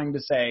 You're trying to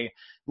say,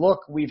 look,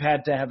 we've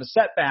had to have a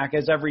setback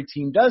as every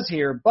team does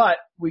here, but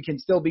we can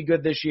still be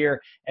good this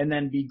year and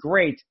then be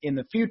great in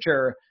the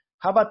future.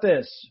 How about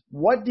this?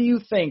 What do you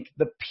think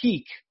the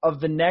peak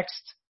of the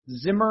next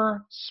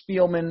Zimmer,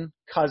 Spielman,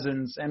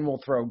 Cousins, and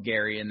we'll throw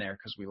Gary in there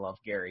because we love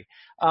Gary.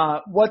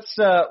 What is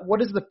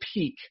the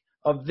peak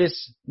of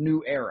this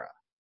new era?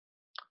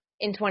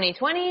 In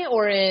 2020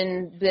 or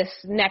in this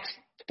next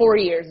 4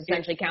 years,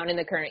 essentially counting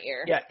the current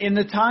year? Yeah, in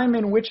the time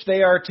in which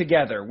they are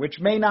together, which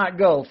may not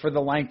go for the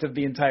length of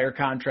the entire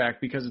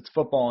contract because it's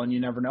football and you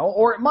never know,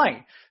 or it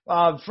might.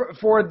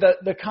 For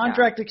the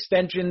contract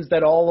extensions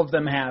that all of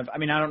them have, I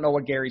don't know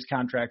what Gary's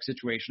contract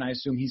situation. I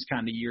assume he's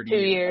kind of year to year.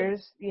 2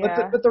 years,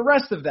 yeah. But the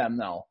rest of them,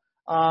 though,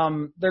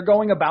 they're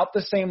going about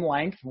the same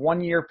length,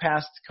 1 year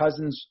past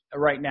Cousins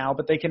right now,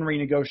 but they can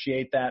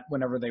renegotiate that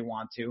whenever they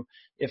want to,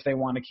 if they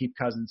want to keep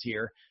Cousins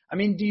here.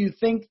 Do you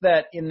think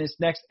that in this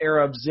next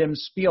era of Zim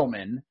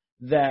Spielman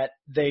that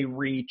they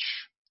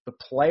reach the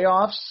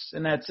playoffs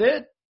and that's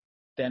it?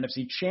 The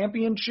NFC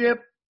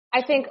Championship?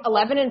 I think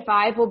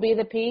 11-5 will be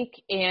the peak,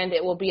 and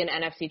it will be an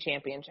NFC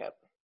Championship.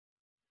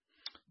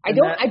 I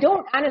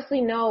don't honestly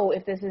know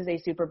if this is a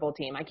Super Bowl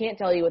team. I can't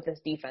tell you with this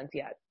defense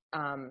yet.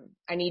 I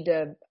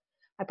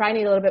probably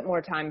need a little bit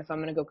more time if I'm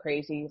going to go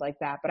crazy like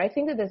that. But I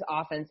think that this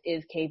offense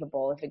is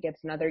capable if it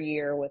gets another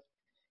year with,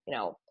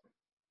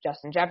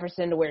 Justin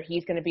Jefferson to where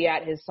he's going to be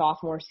at his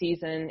sophomore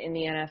season in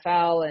the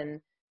NFL and,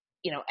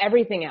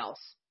 everything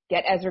else.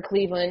 Get Ezra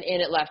Cleveland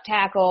in at left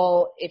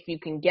tackle. If you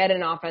can get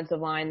an offensive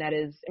line that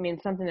is,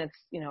 something that's,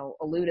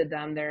 eluded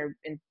them there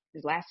in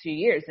these last few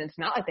years. And it's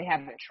not like they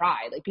haven't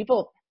tried.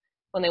 People,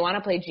 when they want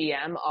to play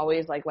GM,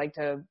 always like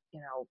to,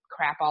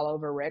 crap all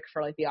over Rick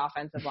for the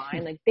offensive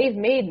line. They've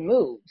made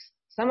moves.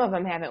 Some of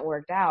them haven't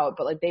worked out,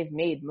 but they've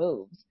made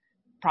moves.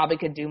 Probably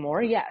could do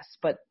more, yes,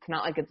 but it's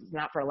not like it's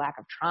not for lack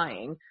of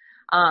trying.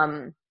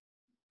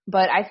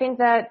 But I think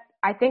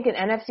an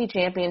NFC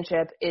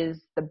Championship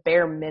is the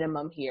bare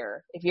minimum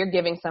here. If you're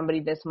giving somebody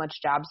this much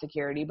job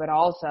security, but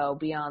also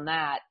beyond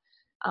that,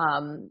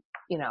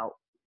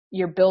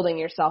 you're building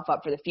yourself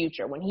up for the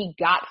future. When he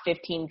got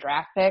 15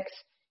 draft picks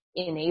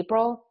in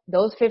April,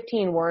 those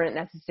 15 weren't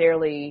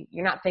necessarily,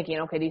 you're not thinking,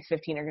 okay, these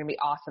 15 are going to be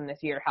awesome this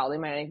year. Hell, they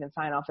might not even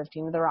sign all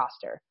 15 to the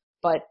roster.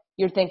 But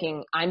you're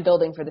thinking, I'm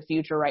building for the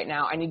future right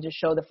now. I need to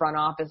show the front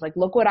office,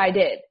 look what I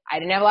did. I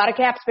didn't have a lot of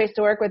cap space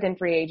to work with in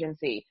free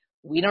agency.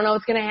 We don't know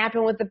what's going to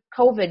happen with the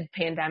COVID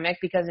pandemic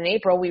because in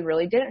April we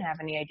really didn't have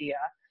any idea.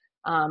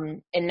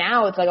 And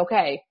now it's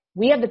okay,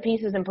 we have the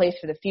pieces in place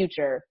for the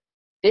future.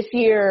 This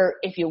year,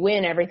 if you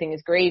win, everything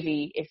is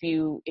gravy. If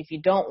you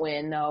don't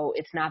win, though,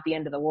 it's not the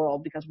end of the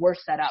world because we're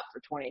set up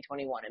for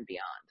 2021 and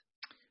beyond.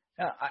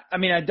 I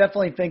mean, I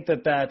definitely think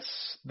that that's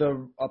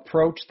the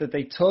approach that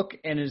they took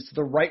and is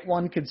the right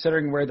one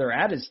considering where they're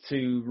at, is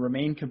to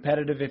remain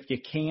competitive if you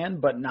can,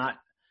 but not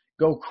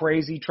go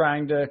crazy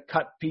trying to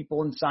cut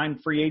people and sign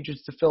free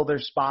agents to fill their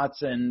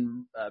spots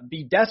and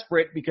be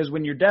desperate, because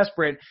when you're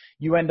desperate,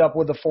 you end up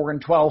with a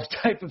 4-12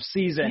 type of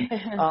season.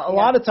 A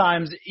lot of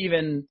times,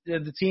 even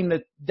the team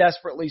that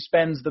desperately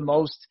spends the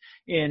most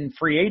in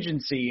free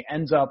agency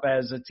ends up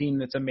as a team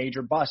that's a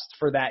major bust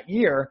for that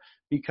year,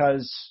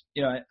 because,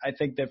 you know, I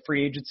think that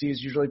free agency is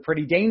usually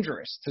pretty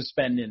dangerous to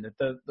spend in.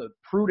 The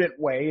prudent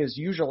way is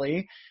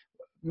usually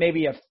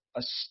maybe a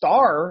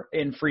star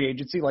in free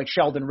agency like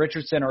Sheldon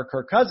Richardson or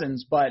Kirk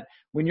Cousins, but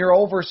when you're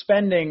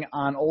overspending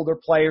on older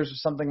players or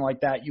something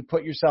like that, you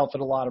put yourself at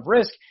a lot of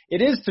risk.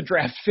 It is to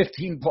draft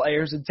 15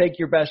 players and take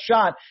your best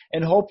shot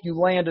and hope you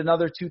land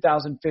another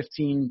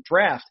 2015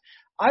 draft.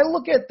 I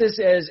look at this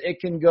as it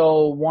can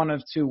go one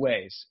of two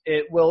ways.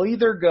 It will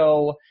either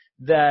go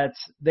that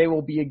they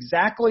will be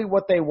exactly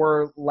what they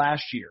were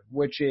last year,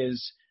 which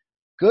is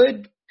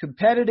good,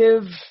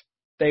 competitive,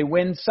 they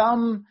win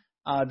some,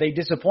 they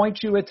disappoint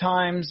you at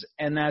times,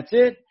 and that's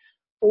it.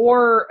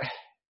 Or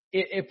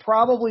it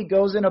probably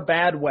goes in a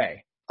bad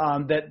way,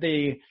 that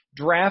the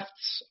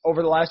drafts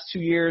over the last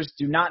 2 years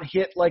do not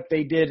hit like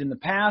they did in the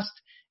past,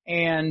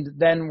 and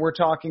then we're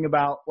talking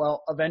about,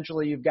 well,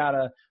 eventually you've got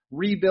to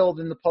rebuild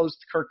in the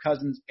post-Kirk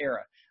Cousins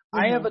era.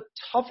 Mm-hmm. I have a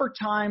tougher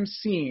time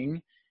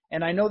seeing,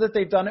 and I know that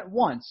they've done it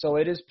once, so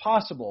it is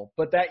possible,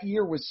 but that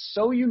year was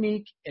so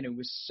unique and it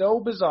was so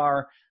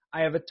bizarre,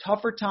 I have a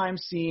tougher time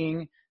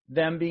seeing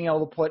them being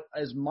able to put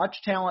as much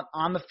talent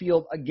on the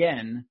field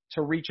again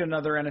to reach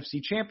another NFC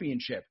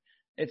championship.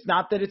 It's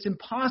not that it's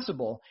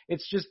impossible.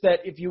 It's just that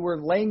if you were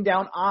laying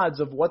down odds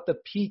of what the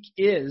peak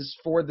is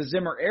for the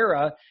Zimmer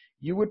era,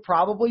 you would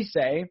probably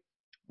say,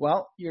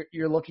 well,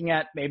 you're looking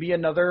at maybe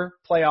another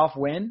playoff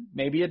win,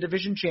 maybe a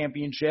division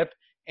championship,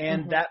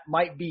 and that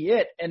might be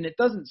it. And it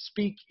doesn't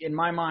speak, in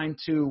my mind,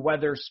 to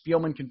whether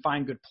Spielman can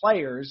find good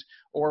players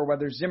or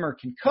whether Zimmer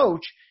can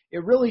coach.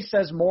 It really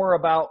says more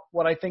about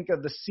what I think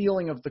of the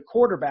ceiling of the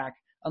quarterback,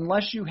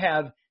 unless you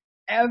have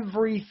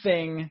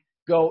everything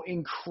go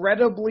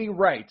incredibly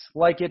right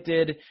like it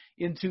did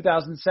in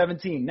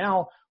 2017.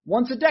 Now,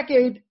 once a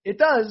decade, it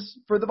does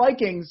for the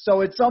Vikings.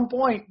 So at some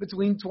point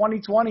between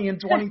 2020 and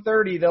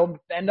 2030, they'll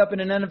end up in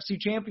an NFC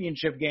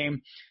championship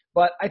game.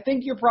 But I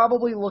think you're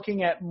probably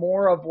looking at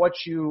more of what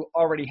you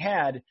already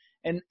had.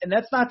 And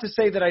that's not to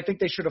say that I think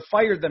they should have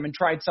fired them and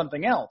tried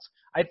something else.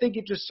 I think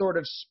it just sort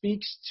of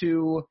speaks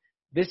to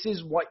this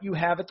is what you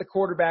have at the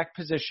quarterback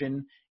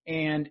position,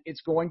 and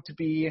it's going to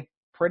be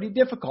pretty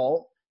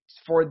difficult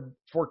for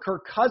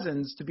Kirk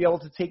Cousins to be able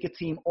to take a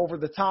team over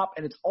the top,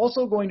 and it's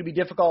also going to be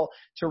difficult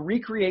to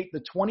recreate the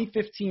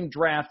 2015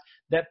 draft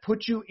that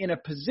put you in a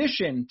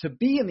position to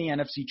be in the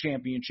NFC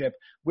Championship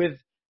with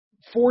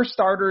 4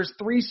 starters,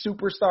 3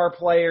 superstar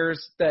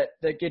players that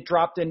get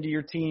dropped into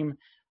your team.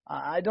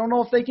 I don't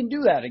know if they can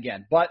do that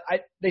again, but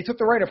they took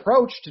the right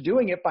approach to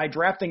doing it by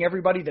drafting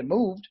everybody that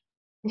moved.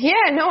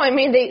 Yeah, no, I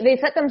mean, they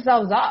set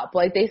themselves up.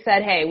 Like they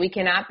said, hey, we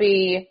cannot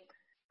be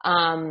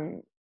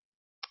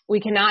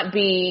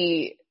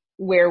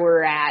where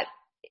we're at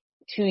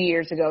 2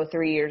 years ago,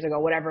 3 years ago,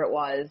 whatever it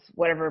was,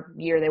 whatever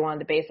year they wanted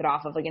to base it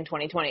off of, like in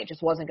 2020. It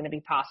just wasn't going to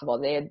be possible.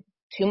 They had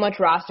too much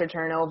roster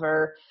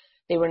turnover.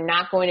 They were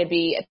not going to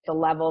be at the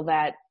level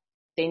that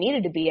they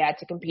needed to be at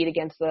to compete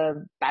against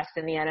the best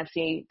in the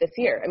NFC this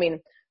year. I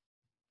mean,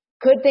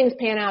 could things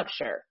pan out?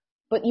 Sure.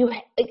 But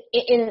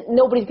and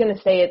nobody's going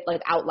to say it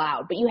like out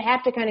loud, but you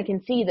have to kind of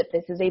concede that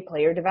this is a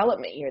player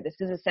development year. This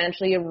is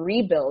essentially a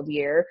rebuild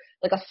year,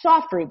 like a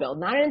soft rebuild,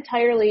 not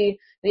entirely.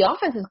 The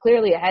offense is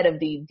clearly ahead of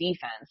the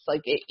defense.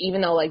 Like even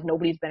though like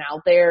nobody's been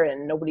out there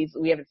and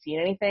we haven't seen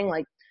anything,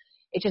 like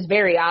it's just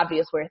very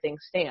obvious where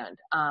things stand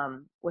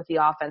with the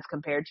offense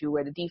compared to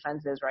where the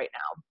defense is right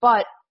now.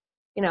 But,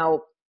 you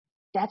know,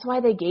 that's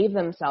why they gave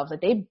themselves, like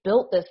they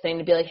built this thing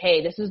to be like,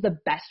 hey, this is the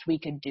best we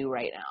could do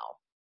right now.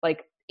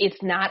 Like,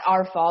 it's not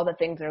our fault that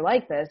things are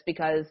like this,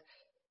 because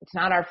it's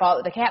not our fault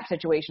that the cap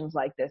situation's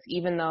like this,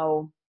 even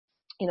though,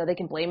 you know, they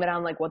can blame it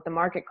on like what the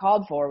market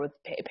called for with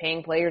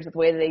paying players the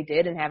way that they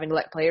did and having to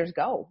let players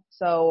go.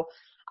 So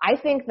I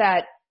think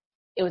that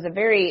it was a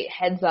very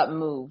heads-up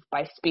move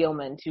by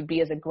Spielman to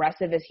be as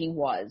aggressive as he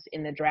was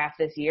in the draft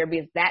this year,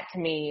 because that, to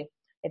me,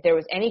 if there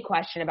was any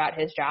question about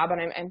his job,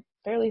 and I'm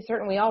fairly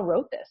certain we all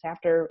wrote this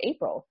after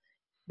April,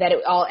 that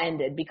it all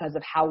ended because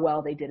of how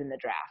well they did in the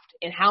draft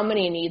and how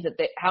many needs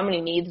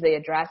they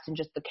addressed and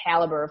just the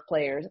caliber of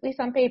players, at least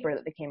on paper,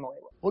 that they came away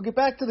with. We'll get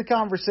back to the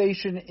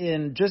conversation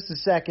in just a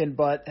second,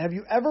 but have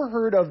you ever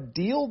heard of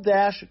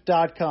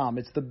Deal-Dash.com?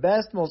 It's the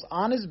best, most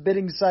honest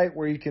bidding site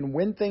where you can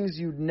win things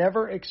you'd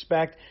never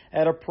expect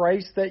at a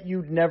price that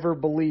you'd never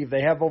believe.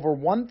 They have over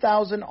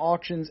 1,000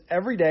 auctions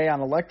every day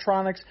on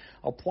electronics,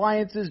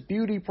 appliances,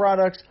 beauty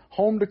products,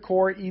 home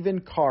decor,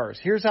 even cars.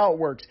 Here's how it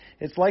works.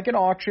 It's like an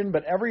auction,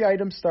 but every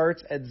item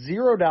starts at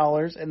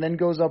 $0 and then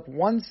goes up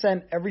 1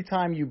 cent every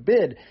time you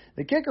bid.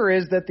 The kicker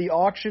is that the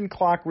auction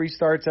clock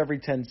restarts every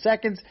 10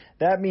 seconds.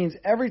 That means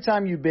every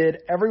time you bid,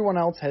 everyone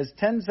else has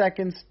 10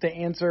 seconds to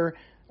answer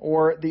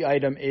or the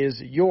item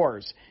is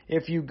yours.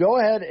 If you go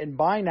ahead and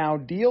buy now,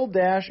 Deal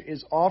Dash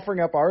is offering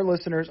up our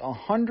listeners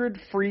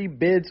 100 free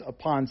bids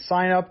upon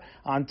sign up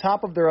on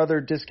top of their other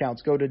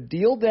discounts. Go to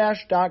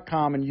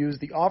DealDash.com and use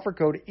the offer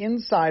code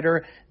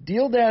INSIDER,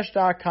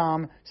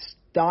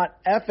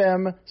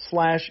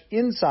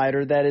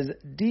 DealDash.com.fm/insider. That is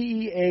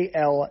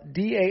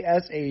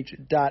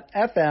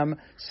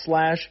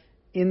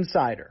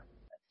DealDash.fm/insider.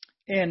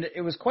 And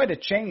it was quite a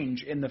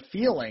change in the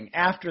feeling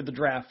after the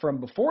draft from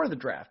before the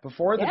draft.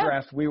 Before the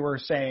draft, we were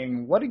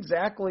saying, what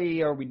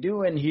exactly are we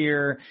doing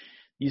here?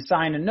 You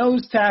sign a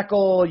nose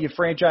tackle, you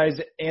franchise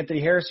Anthony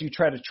Harris, you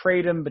try to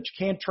trade him, but you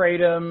can't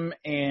trade him.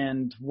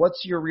 And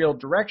what's your real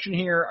direction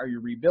here? Are you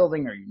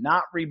rebuilding? Are you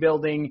not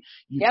rebuilding?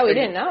 We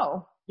didn't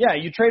know. Yeah,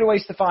 you trade away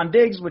Stephon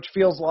Diggs, which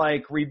feels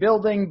like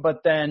rebuilding,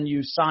 but then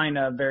you sign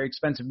a very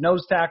expensive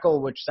nose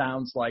tackle, which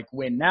sounds like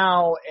win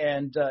now.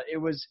 And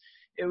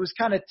it was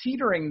kind of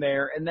teetering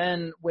there. And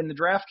then when the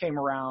draft came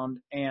around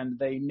and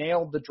they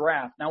nailed the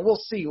draft, now we'll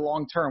see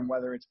long term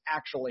whether it's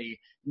actually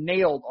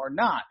nailed or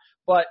not.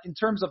 But in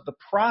terms of the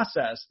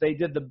process, they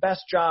did the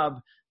best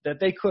job that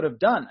they could have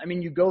done. I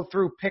mean, you go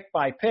through pick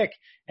by pick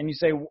and you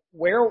say,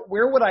 where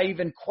would I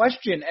even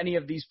question any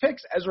of these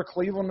picks? Ezra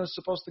Cleveland was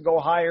supposed to go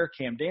higher.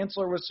 Cam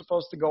Dantzler was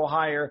supposed to go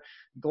higher.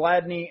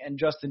 Gladney and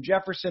Justin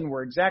Jefferson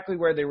were exactly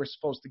where they were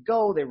supposed to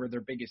go. They were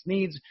their biggest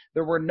needs.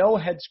 There were no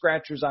head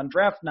scratchers on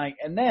draft night.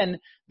 And then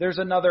there's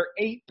another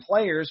 8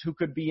 players who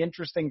could be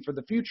interesting for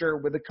the future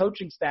with a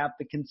coaching staff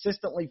that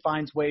consistently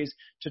finds ways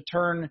to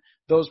turn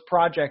those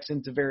projects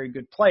into very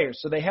good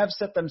players. So they have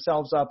set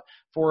themselves up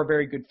for a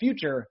very good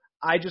future.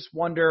 I just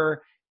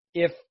wonder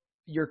if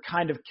you're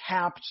kind of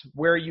capped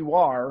where you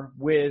are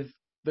with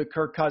the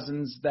Kirk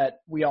Cousins that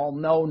we all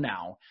know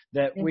now,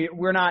 that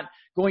we're not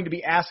going to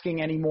be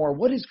asking anymore,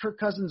 what is Kirk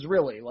Cousins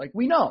really? Like,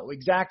 we know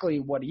exactly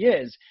what he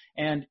is.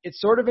 And it's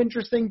sort of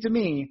interesting to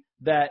me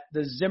that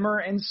the Zimmer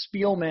and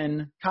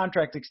Spielman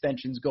contract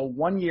extensions go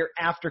 1 year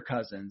after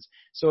Cousins.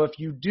 So if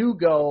you do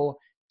go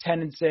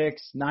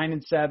 10-6,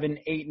 9-7,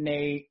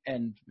 8-8,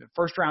 and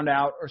first round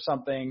out or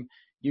something,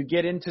 you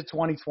get into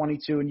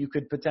 2022 and you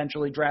could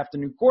potentially draft a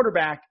new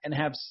quarterback and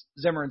have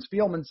Zimmer and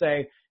Spielman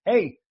say,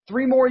 hey,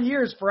 3 more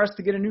years for us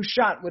to get a new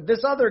shot with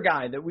this other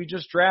guy that we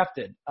just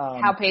drafted.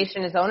 How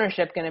patient is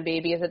ownership going to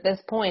be? Because at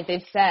this point,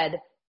 they've said,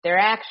 their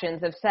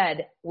actions have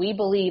said, we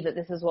believe that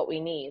this is what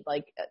we need,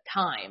 like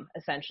time,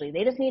 essentially.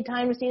 They just need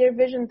time to see their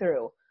vision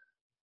through.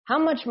 How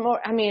much more?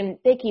 I mean,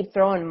 they keep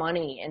throwing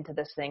money into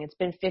this thing. It's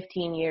been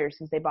 15 years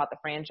since they bought the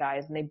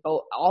franchise, and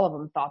all of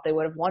them thought they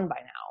would have won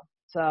by now.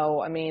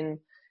 So, I mean,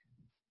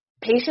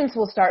 patience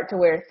will start to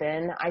wear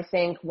thin, I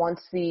think,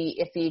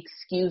 if the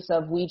excuse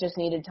of we just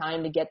needed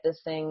time to get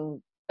this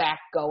thing back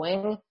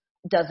going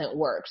doesn't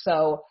work.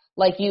 So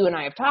like you and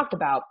I have talked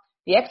about,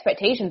 the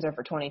expectations are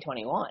for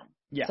 2021.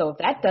 Yeah. So if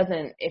that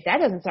doesn't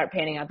start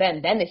panning out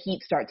then the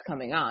heat starts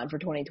coming on for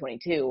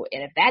 2022.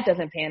 And if that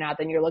doesn't pan out,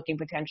 then you're looking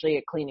potentially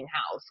at cleaning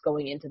house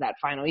going into that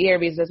final year,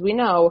 because as we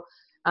know,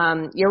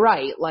 you're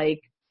right,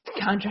 like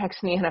contracts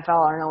in the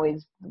NFL we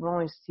don't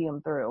always see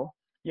them through.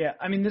 Yeah,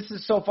 I mean, this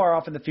is so far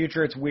off in the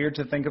future, it's weird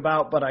to think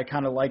about, but I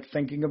kind of like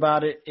thinking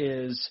about it,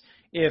 is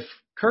if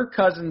Kirk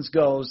Cousins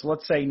goes,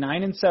 let's say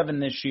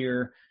 9-7 this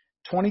year,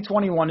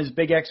 2021 is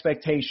big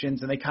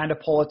expectations, and they kind of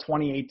pull a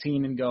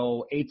 2018 and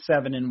go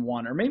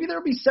 8-7-1, or maybe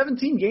there'll be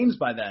 17 games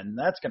by then.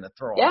 That's going to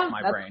throw off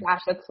my brain.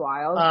 Gosh, that's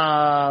wild.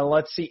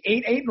 Let's see,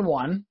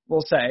 8-1,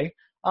 we'll say.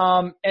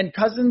 And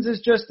Cousins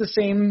is just the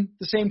same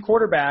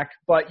quarterback,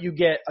 but you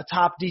get a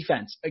top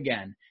defense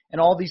again. And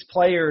all these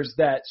players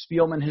that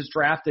Spielman has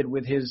drafted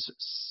with his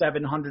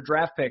 700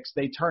 draft picks,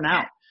 they turn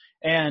out.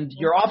 And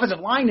your offensive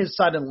line is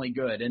suddenly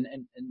good and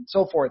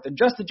so forth. And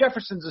Justin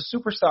Jefferson's a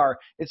superstar.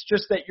 It's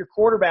just that your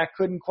quarterback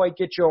couldn't quite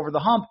get you over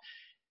the hump.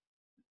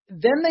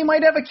 Then they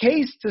might have a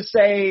case to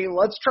say,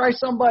 let's try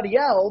somebody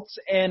else,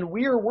 and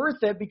we're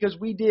worth it because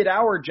we did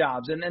our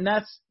jobs. And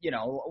that's,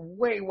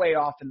 way, way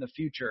off in the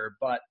future.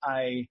 But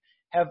I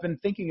have been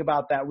thinking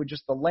about that with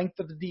just the length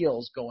of the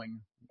deals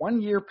going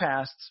 1 year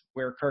past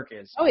where Kirk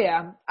is. Oh,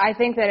 yeah. I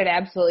think that it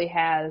absolutely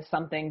has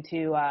something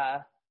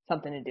to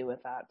do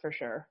with that, for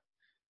sure.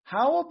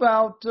 How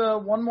about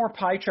one more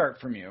pie chart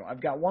from you?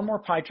 I've got one more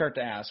pie chart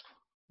to ask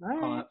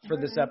for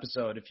this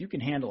episode. If you can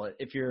handle it,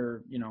 if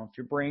your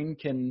brain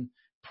can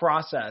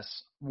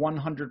process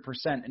 100%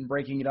 and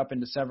breaking it up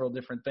into several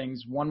different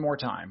things one more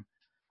time.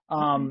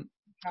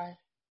 Okay.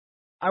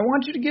 I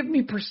want you to give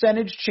me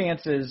percentage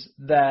chances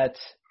that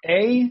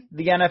the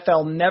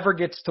NFL never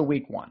gets to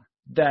week 1,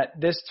 that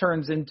this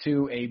turns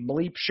into a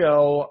bleep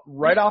show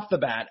right off the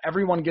bat.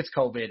 Everyone gets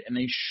COVID and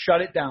they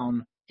shut it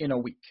down in a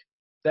week,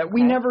 that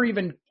we never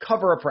even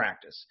cover a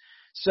practice.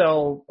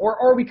 So,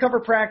 or we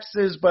cover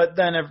practices, but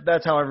then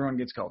that's how everyone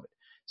gets COVID.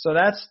 So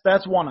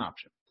that's one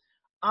option.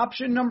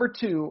 Option number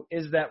 2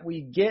 is that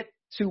we get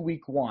to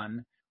week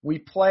 1, we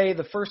play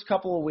the first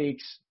couple of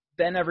weeks,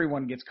 then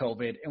everyone gets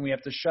COVID, and we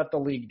have to shut the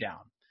league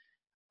down.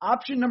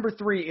 Option number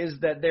 3 is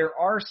that there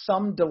are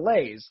some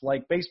delays,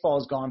 like baseball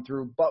has gone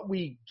through, but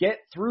we get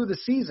through the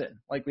season.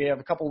 Like we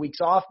have a couple of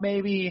weeks off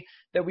maybe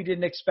that we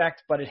didn't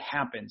expect, but it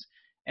happens.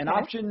 And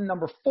option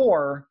number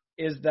 4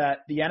 is that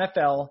the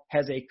NFL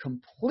has a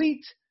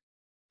complete,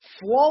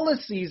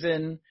 flawless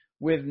season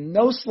with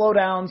no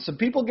slowdowns. Some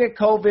people get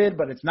COVID,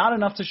 but it's not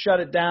enough to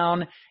shut it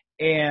down.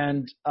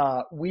 And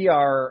we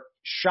are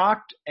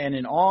shocked and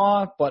in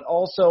awe, but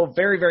also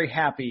very, very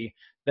happy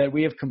that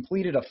we have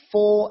completed a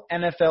full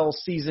NFL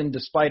season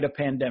despite a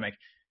pandemic.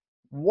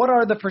 What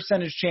are the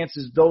percentage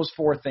chances those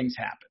 4 things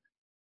happen?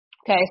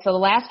 Okay, so the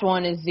last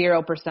one is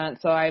 0%.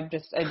 So I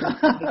just threw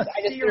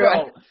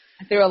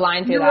a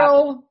line through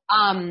Zero.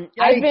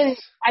 that.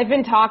 I've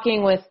been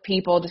talking with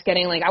people, just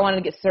getting I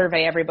wanted to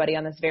survey everybody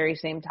on this very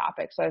same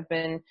topic. So I've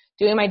been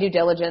doing my due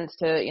diligence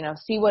to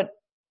see what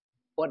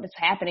is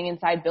happening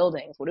inside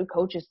buildings. What do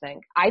coaches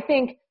think? I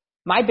think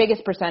my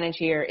biggest percentage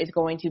here is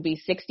going to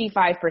be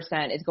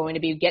 65% is going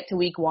to be get to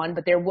week 1,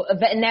 but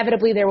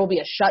inevitably there will be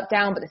a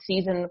shutdown, but the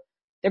season,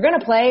 they're going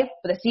to play,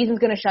 but the season's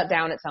going to shut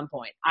down at some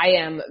point. I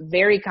am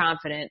very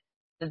confident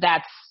that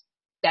that's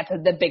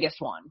the biggest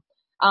one.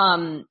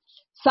 Some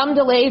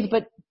delays,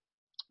 but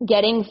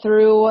getting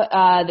through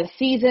the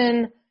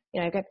season,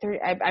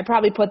 I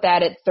probably put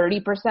that at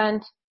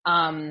 30%.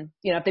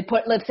 If they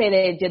let's say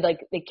they did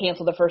they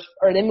canceled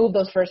they moved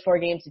those first 4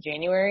 games to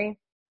January.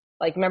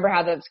 Remember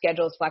how the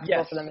schedule is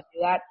flexible for them to do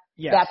that?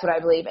 Yes. That's what I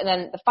believe. And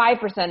then the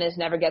 5% is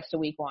never gets to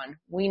week 1.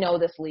 We know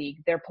this league.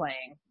 They're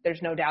playing.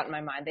 There's no doubt in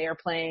my mind. They are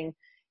playing.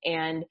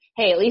 And,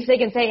 hey, at least they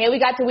can say, hey, we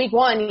got to week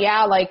 1.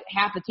 Yeah,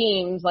 half the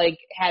teams,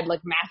 had,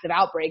 massive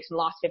outbreaks and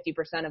lost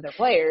 50% of their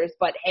players.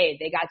 But, hey,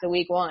 they got to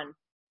week 1.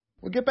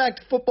 We'll get back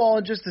to football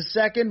in just a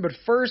second, but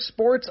first,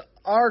 sports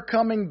are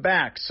coming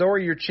back. So are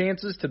your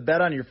chances to bet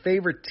on your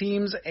favorite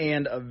teams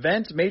and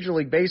events. Major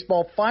League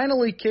Baseball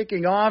finally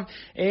kicking off,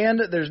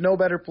 and there's no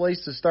better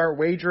place to start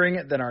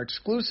wagering than our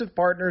exclusive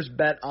partners,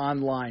 Bet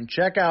Online.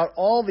 Check out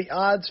all the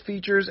odds,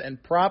 features,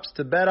 and props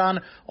to bet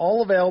on,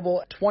 all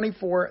available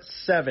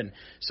 24/7.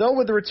 So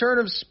with the return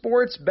of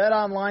sports, Bet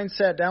Online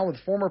sat down with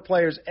former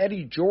players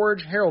Eddie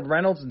George, Harold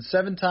Reynolds, and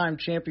 7-time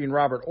champion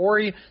Robert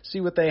Horry. See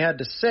what they had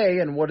to say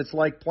and what it's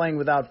like playing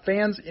without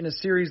fans in a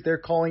series they're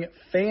calling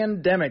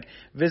Fandemic.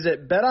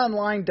 Visit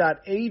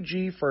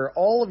betonline.ag for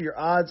all of your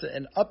odds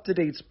and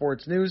up-to-date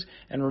sports news.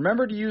 And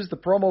remember to use the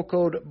promo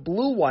code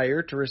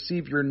BLUEWIRE to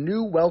receive your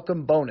new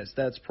welcome bonus.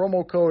 That's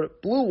promo code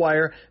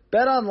BLUEWIRE.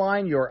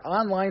 BetOnline, your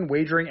online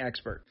wagering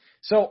expert.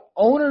 So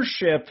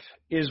ownership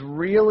is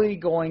really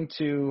going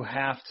to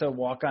have to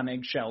walk on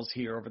eggshells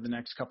here over the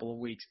next couple of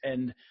weeks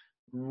and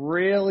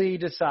really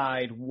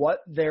decide what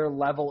their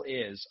level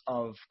is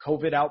of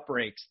COVID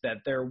outbreaks that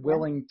they're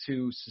willing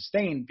to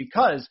sustain,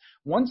 because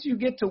once you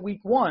get to week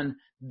 1,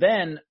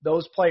 then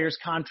those players'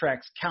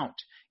 contracts count.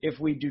 If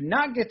we do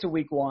not get to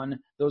week 1,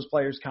 those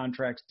players'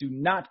 contracts do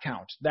not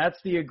count.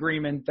 That's the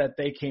agreement that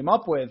they came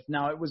up with.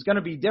 Now, it was going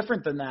to be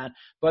different than that,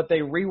 but they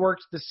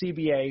reworked the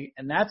CBA,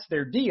 and that's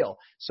their deal.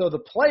 So the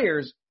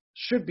players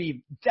should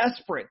be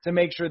desperate to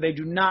make sure they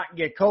do not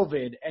get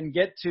COVID and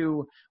get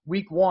to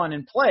week 1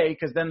 and play,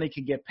 because then they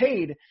can get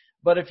paid.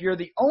 But if you're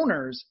the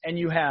owners and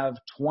you have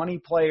 20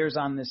 players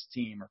on this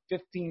team or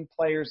 15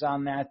 players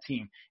on that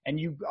team, and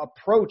you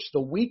approach the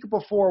week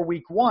before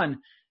week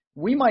 1,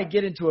 we might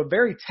get into a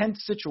very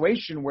tense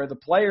situation where the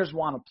players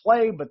want to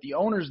play, but the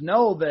owners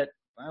know that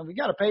we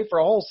got to pay for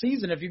a whole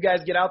season if you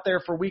guys get out there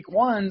for week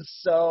 1.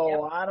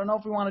 So I don't know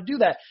if we want to do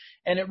that.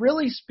 And it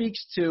really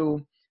speaks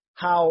to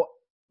how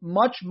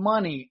much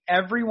money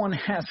everyone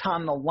has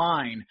on the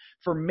line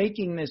for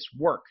making this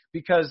work,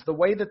 because the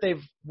way that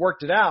they've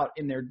worked it out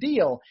in their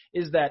deal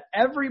is that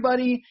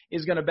everybody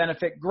is going to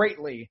benefit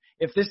greatly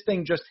if this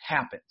thing just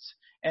happens.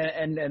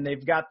 And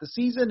they've got the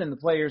season and the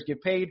players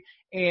get paid.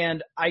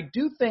 And I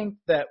do think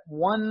that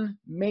one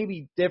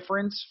maybe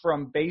difference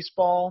from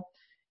baseball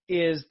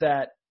is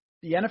that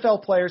the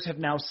NFL players have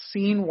now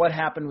seen what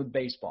happened with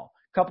baseball.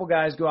 A couple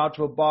guys go out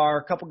to a bar,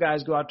 a couple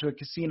guys go out to a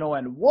casino,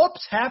 and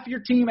whoops, half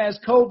your team has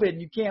COVID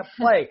and you can't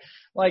play.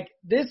 Mike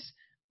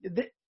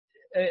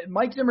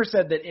Zimmer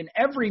said that in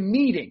every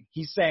meeting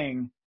he's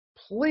saying,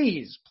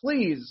 please,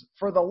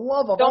 for the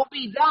love of don't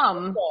be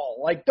dumb.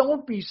 Football,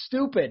 don't be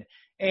stupid.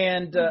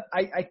 And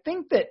I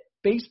think that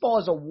baseball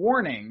as a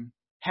warning,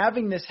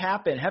 having this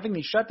happen, having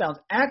these shutdowns,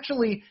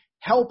 actually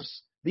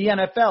helps the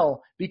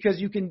NFL, because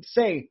you can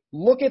say,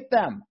 look at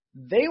them.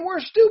 They were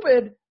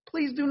stupid.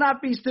 Please do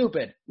not be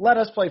stupid. Let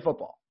us play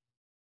football.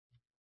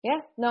 Yeah,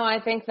 no, I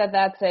think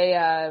that's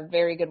a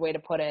very good way to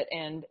put it.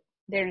 And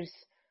the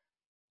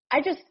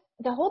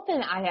whole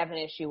thing I have an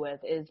issue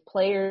with is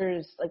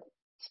players,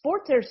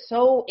 sports are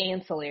so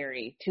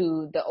ancillary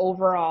to the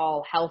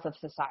overall health of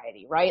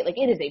society, right?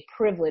 It is a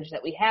privilege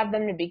that we have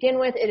them to begin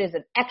with. It is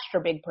an extra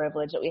big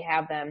privilege that we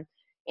have them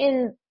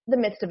in the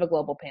midst of a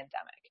global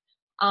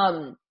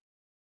pandemic.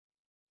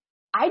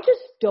 I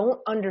just don't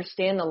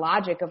understand the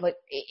logic of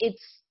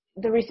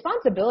the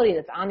responsibility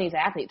that's on these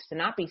athletes to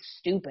not be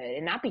stupid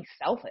and not be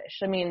selfish.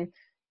 I mean,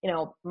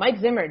 Mike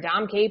Zimmer,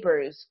 Dom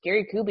Capers,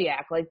 Gary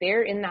Kubiak, like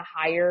they're in the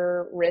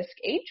higher risk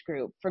age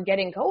group for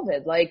getting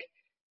COVID. Like,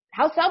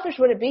 how selfish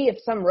would it be if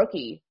some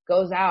rookie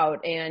goes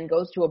out and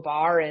goes to a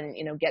bar and,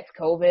 gets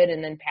COVID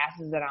and then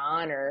passes it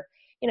on, or,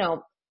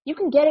 you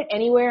can get it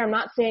anywhere. I'm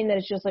not saying that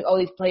it's just like, oh,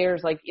 these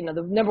players, like,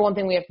 the number one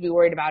thing we have to be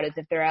worried about is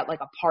if they're at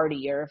like a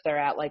party or if they're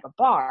at like a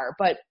bar,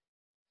 but,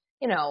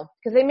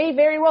 because they may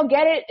very well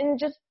get it in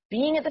just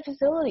being at the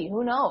facility.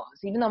 Who knows?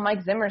 Even though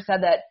Mike Zimmer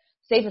said that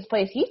safest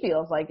place he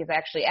feels like is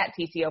actually at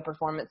TCO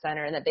Performance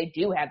Center and that they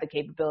do have the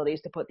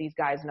capabilities to put these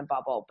guys in a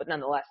bubble, but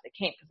nonetheless they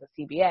can't because of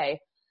CBA.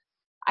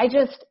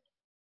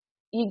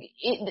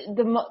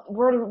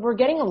 We're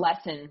getting a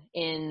lesson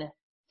in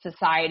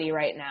society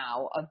right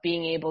now of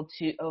being able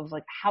to, of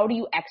like, how do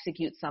you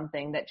execute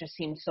something that just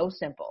seems so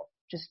simple?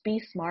 Just be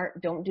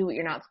smart. Don't do what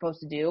you're not supposed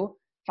to do.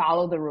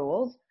 Follow the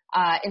rules.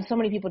 And so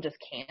many people just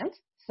can't.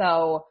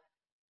 So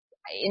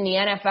in the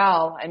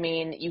NFL, I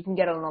mean, you can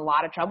get in a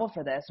lot of trouble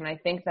for this. And I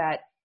think that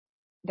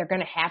they're going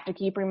to have to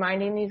keep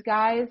reminding these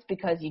guys,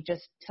 because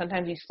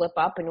sometimes you slip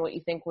up and what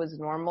you think was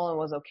normal and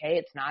was okay,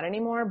 it's not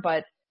anymore.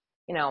 But,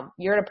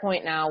 you're at a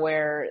point now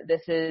where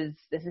this is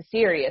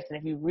serious. And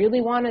if you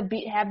really want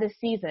to have this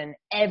season,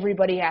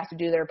 everybody has to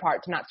do their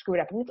part to not screw it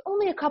up. And it's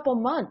only a couple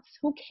months.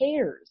 Who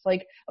cares?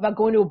 Like, about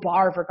going to a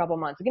bar for a couple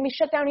months. It's going to be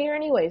shut down here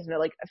anyways. And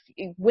like,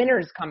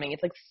 winter's coming.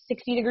 It's like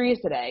 60 degrees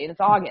today and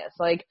it's August.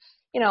 Like,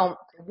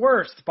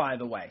 worst, by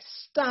the way.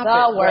 Stop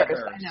the it. Worst.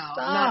 Weather. I know.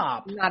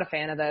 Stop. I'm not a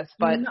fan of this,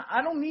 but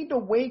I don't need to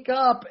wake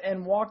up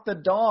and walk the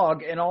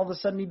dog and all of a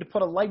sudden need to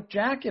put a light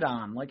jacket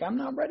on. Like, I'm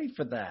not ready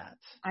for that.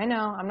 I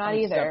know. I'm not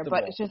either.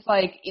 But it's just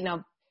like,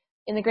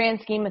 in the grand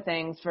scheme of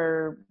things,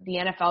 for the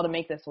NFL to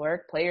make this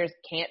work, players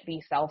can't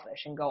be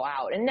selfish and go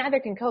out, and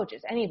neither can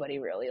coaches. Anybody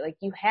really. Like,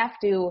 you have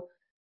to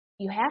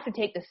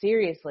take this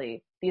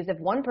seriously, because if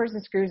one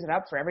person screws it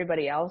up for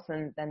everybody else,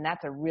 then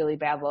that's a really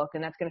bad look,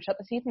 and that's going to shut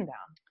the season down.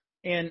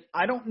 And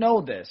I don't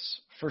know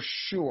this for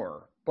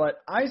sure, but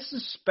I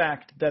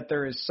suspect that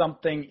there is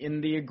something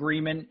in the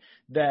agreement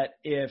that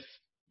if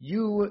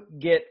you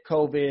get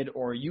COVID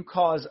or you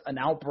cause an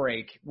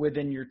outbreak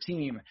within your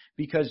team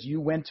because you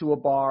went to a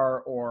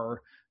bar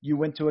or you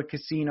went to a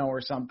casino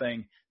or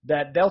something,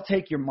 that they'll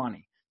take your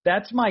money.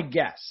 That's my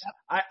guess.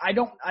 Yep.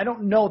 I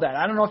don't know that.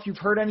 I don't know if you've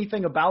heard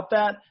anything about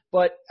that,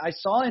 but I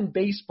saw in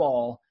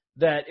baseball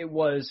that it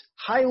was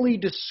highly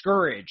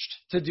discouraged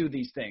to do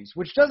these things,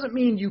 which doesn't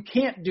mean you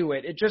can't do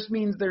it. It just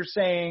means they're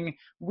saying,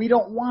 we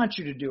don't want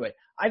you to do it.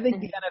 I think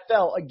the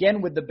NFL,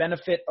 again, with the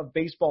benefit of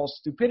baseball's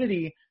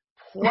stupidity,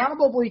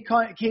 probably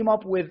came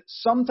up with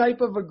some type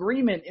of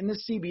agreement in the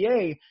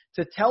CBA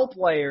to tell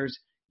players,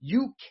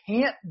 you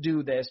can't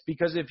do this,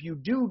 because if you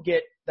do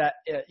get that,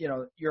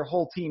 your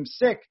whole team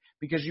sick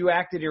because you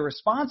acted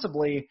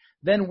irresponsibly,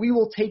 then we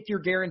will take your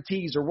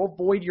guarantees or we'll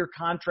void your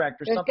contract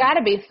or something. There's got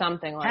to be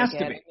something like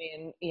it. I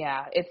mean,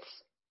 yeah, it's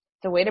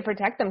a way to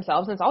protect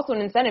themselves. And it's also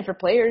an incentive for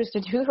players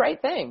to do the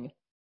right thing.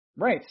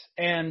 Right.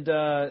 And,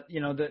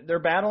 they're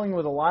battling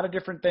with a lot of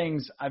different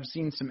things. I've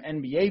seen some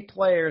NBA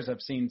players.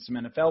 I've seen some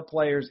NFL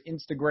players,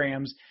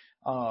 Instagrams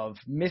of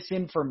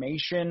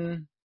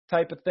misinformation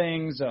type of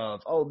things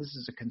of, oh, this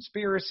is a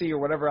conspiracy or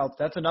whatever else.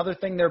 That's another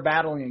thing they're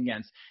battling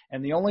against.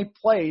 And the only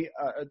play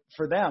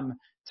for them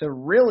to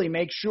really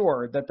make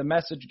sure that the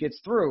message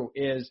gets through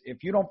is,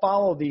 if you don't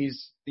follow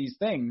these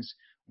things,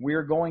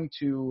 we're going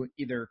to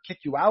either kick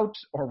you out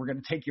or we're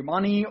going to take your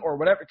money or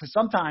whatever, because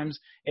sometimes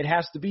it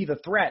has to be the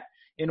threat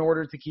in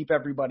order to keep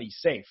everybody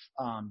safe.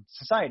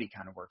 Society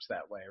kind of works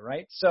that way,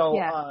 right? So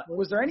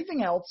was there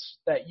anything else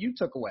that you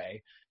took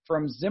away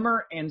from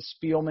Zimmer and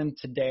Spielman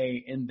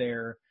today in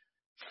their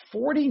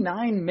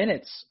 49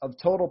 minutes of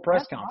total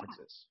press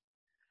conferences?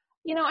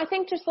 I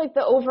think just like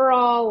the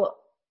overall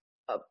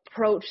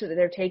approach that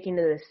they're taking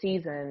to this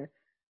season,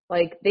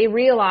 like they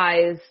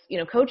realize,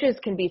 coaches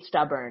can be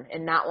stubborn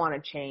and not want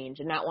to change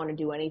and not want to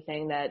do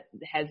anything that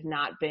has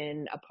not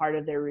been a part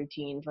of their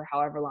routine for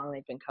however long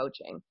they've been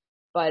coaching.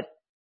 But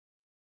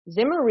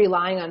Zimmer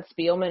relying on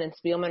Spielman and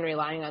Spielman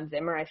relying on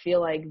Zimmer, I feel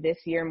like this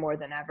year more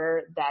than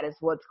ever, that is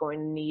what's going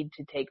to need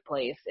to take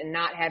place, and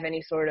not have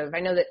any sort of, I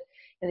know that,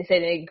 and they say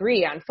they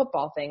agree on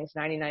football things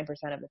 99%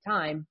 of the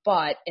time,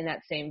 but in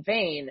that same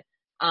vein,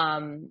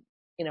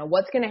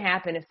 what's going to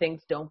happen if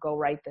things don't go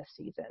right this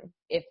season?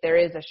 If there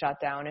is a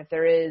shutdown, if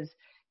there is,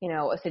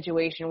 a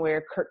situation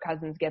where Kirk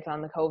Cousins gets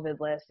on the COVID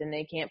list and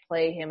they can't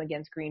play him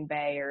against Green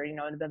Bay or,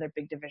 another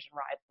big division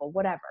rival,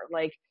 whatever.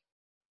 Like,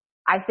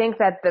 I think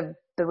that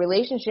the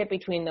relationship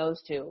between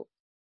those two,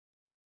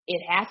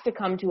 it has to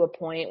come to a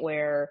point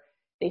where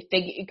they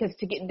figure, because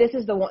this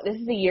is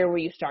the year where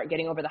you start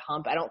getting over the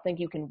hump. I don't think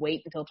you can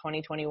wait until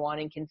 2021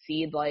 and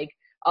concede like,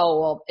 oh,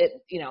 well,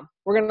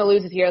 we're going to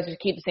lose this year. Let's just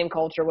keep the same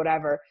culture,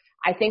 whatever.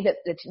 I think that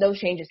those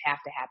changes have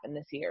to happen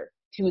this year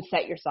to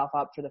set yourself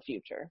up for the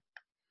future.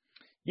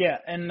 Yeah,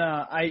 and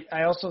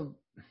I also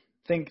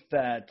think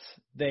that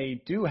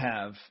they do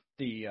have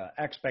the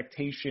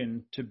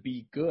expectation to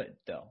be good,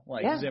 though.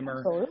 Like Zimmer.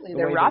 Absolutely.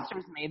 Their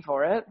roster's made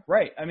for it.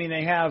 Right. I mean,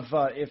 they have,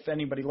 if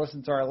anybody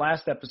listened to our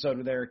last episode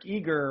with Eric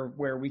Eager,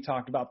 where we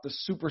talked about the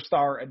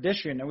superstar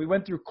edition, and we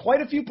went through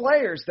quite a few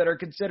players that are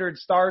considered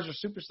stars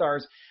or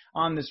superstars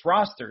on this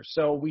roster.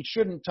 So we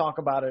shouldn't talk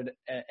about it,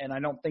 and I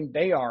don't think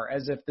they are,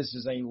 as if this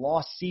is a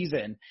lost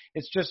season.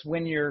 It's just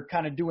when you're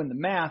kind of doing the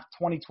math,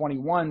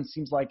 2021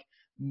 seems like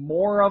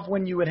more of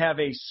when you would have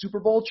a Super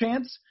Bowl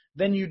chance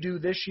than you do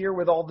this year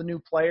with all the new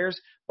players.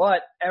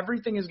 But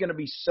everything is going to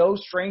be so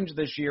strange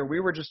this year.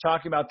 We were just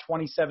talking about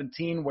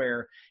 2017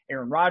 where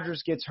Aaron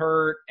Rodgers gets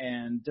hurt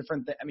and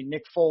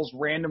Nick Foles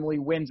randomly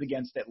wins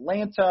against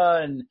Atlanta,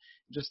 and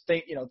just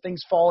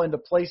things fall into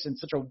place in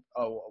such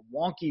a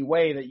wonky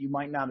way that you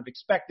might not have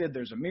expected.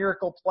 There's a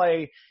miracle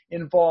play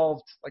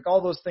involved, like all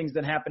those things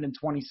that happened in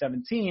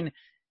 2017.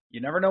 You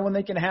never know when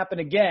they can happen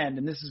again,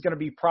 and this is going to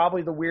be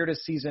probably the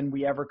weirdest season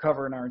we ever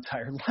cover in our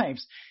entire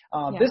lives.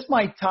 This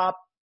might top,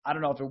 I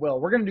don't know if it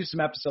will. We're going to do some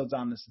episodes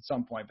on this at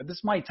some point, but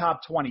this might top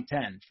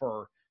 2010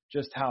 for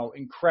just how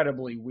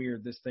incredibly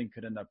weird this thing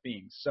could end up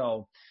being.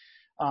 So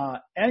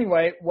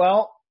anyway,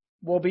 well,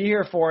 we'll be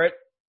here for it,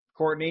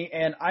 Courtney.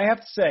 And I have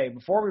to say,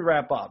 before we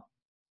wrap up,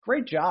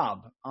 great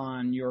job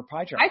on your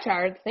pie chart. Pie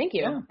chart, thank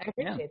you. I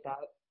appreciate that.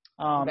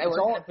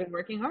 I've been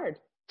working hard.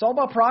 It's all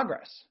about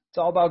progress. It's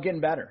all about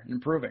getting better and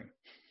improving.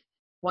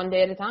 One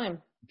day at a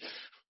time.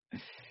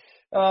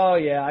 Oh,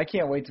 yeah. I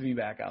can't wait to be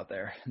back out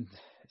there.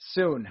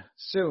 Soon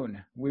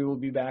we will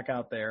be back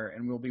out there,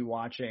 and we'll be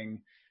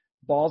watching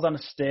balls on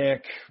a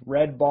stick,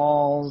 red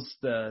balls,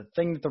 the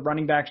thing that the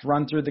running backs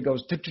run through that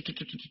goes the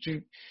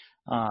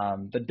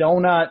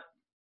donut.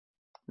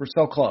 We're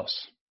so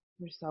close.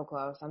 We're so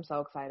close. I'm so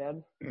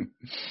excited.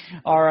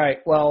 All right.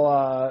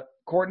 Well,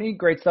 Courtney,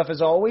 great stuff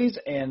as always,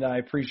 and I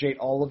appreciate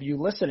all of you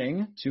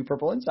listening to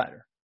Purple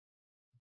Insider.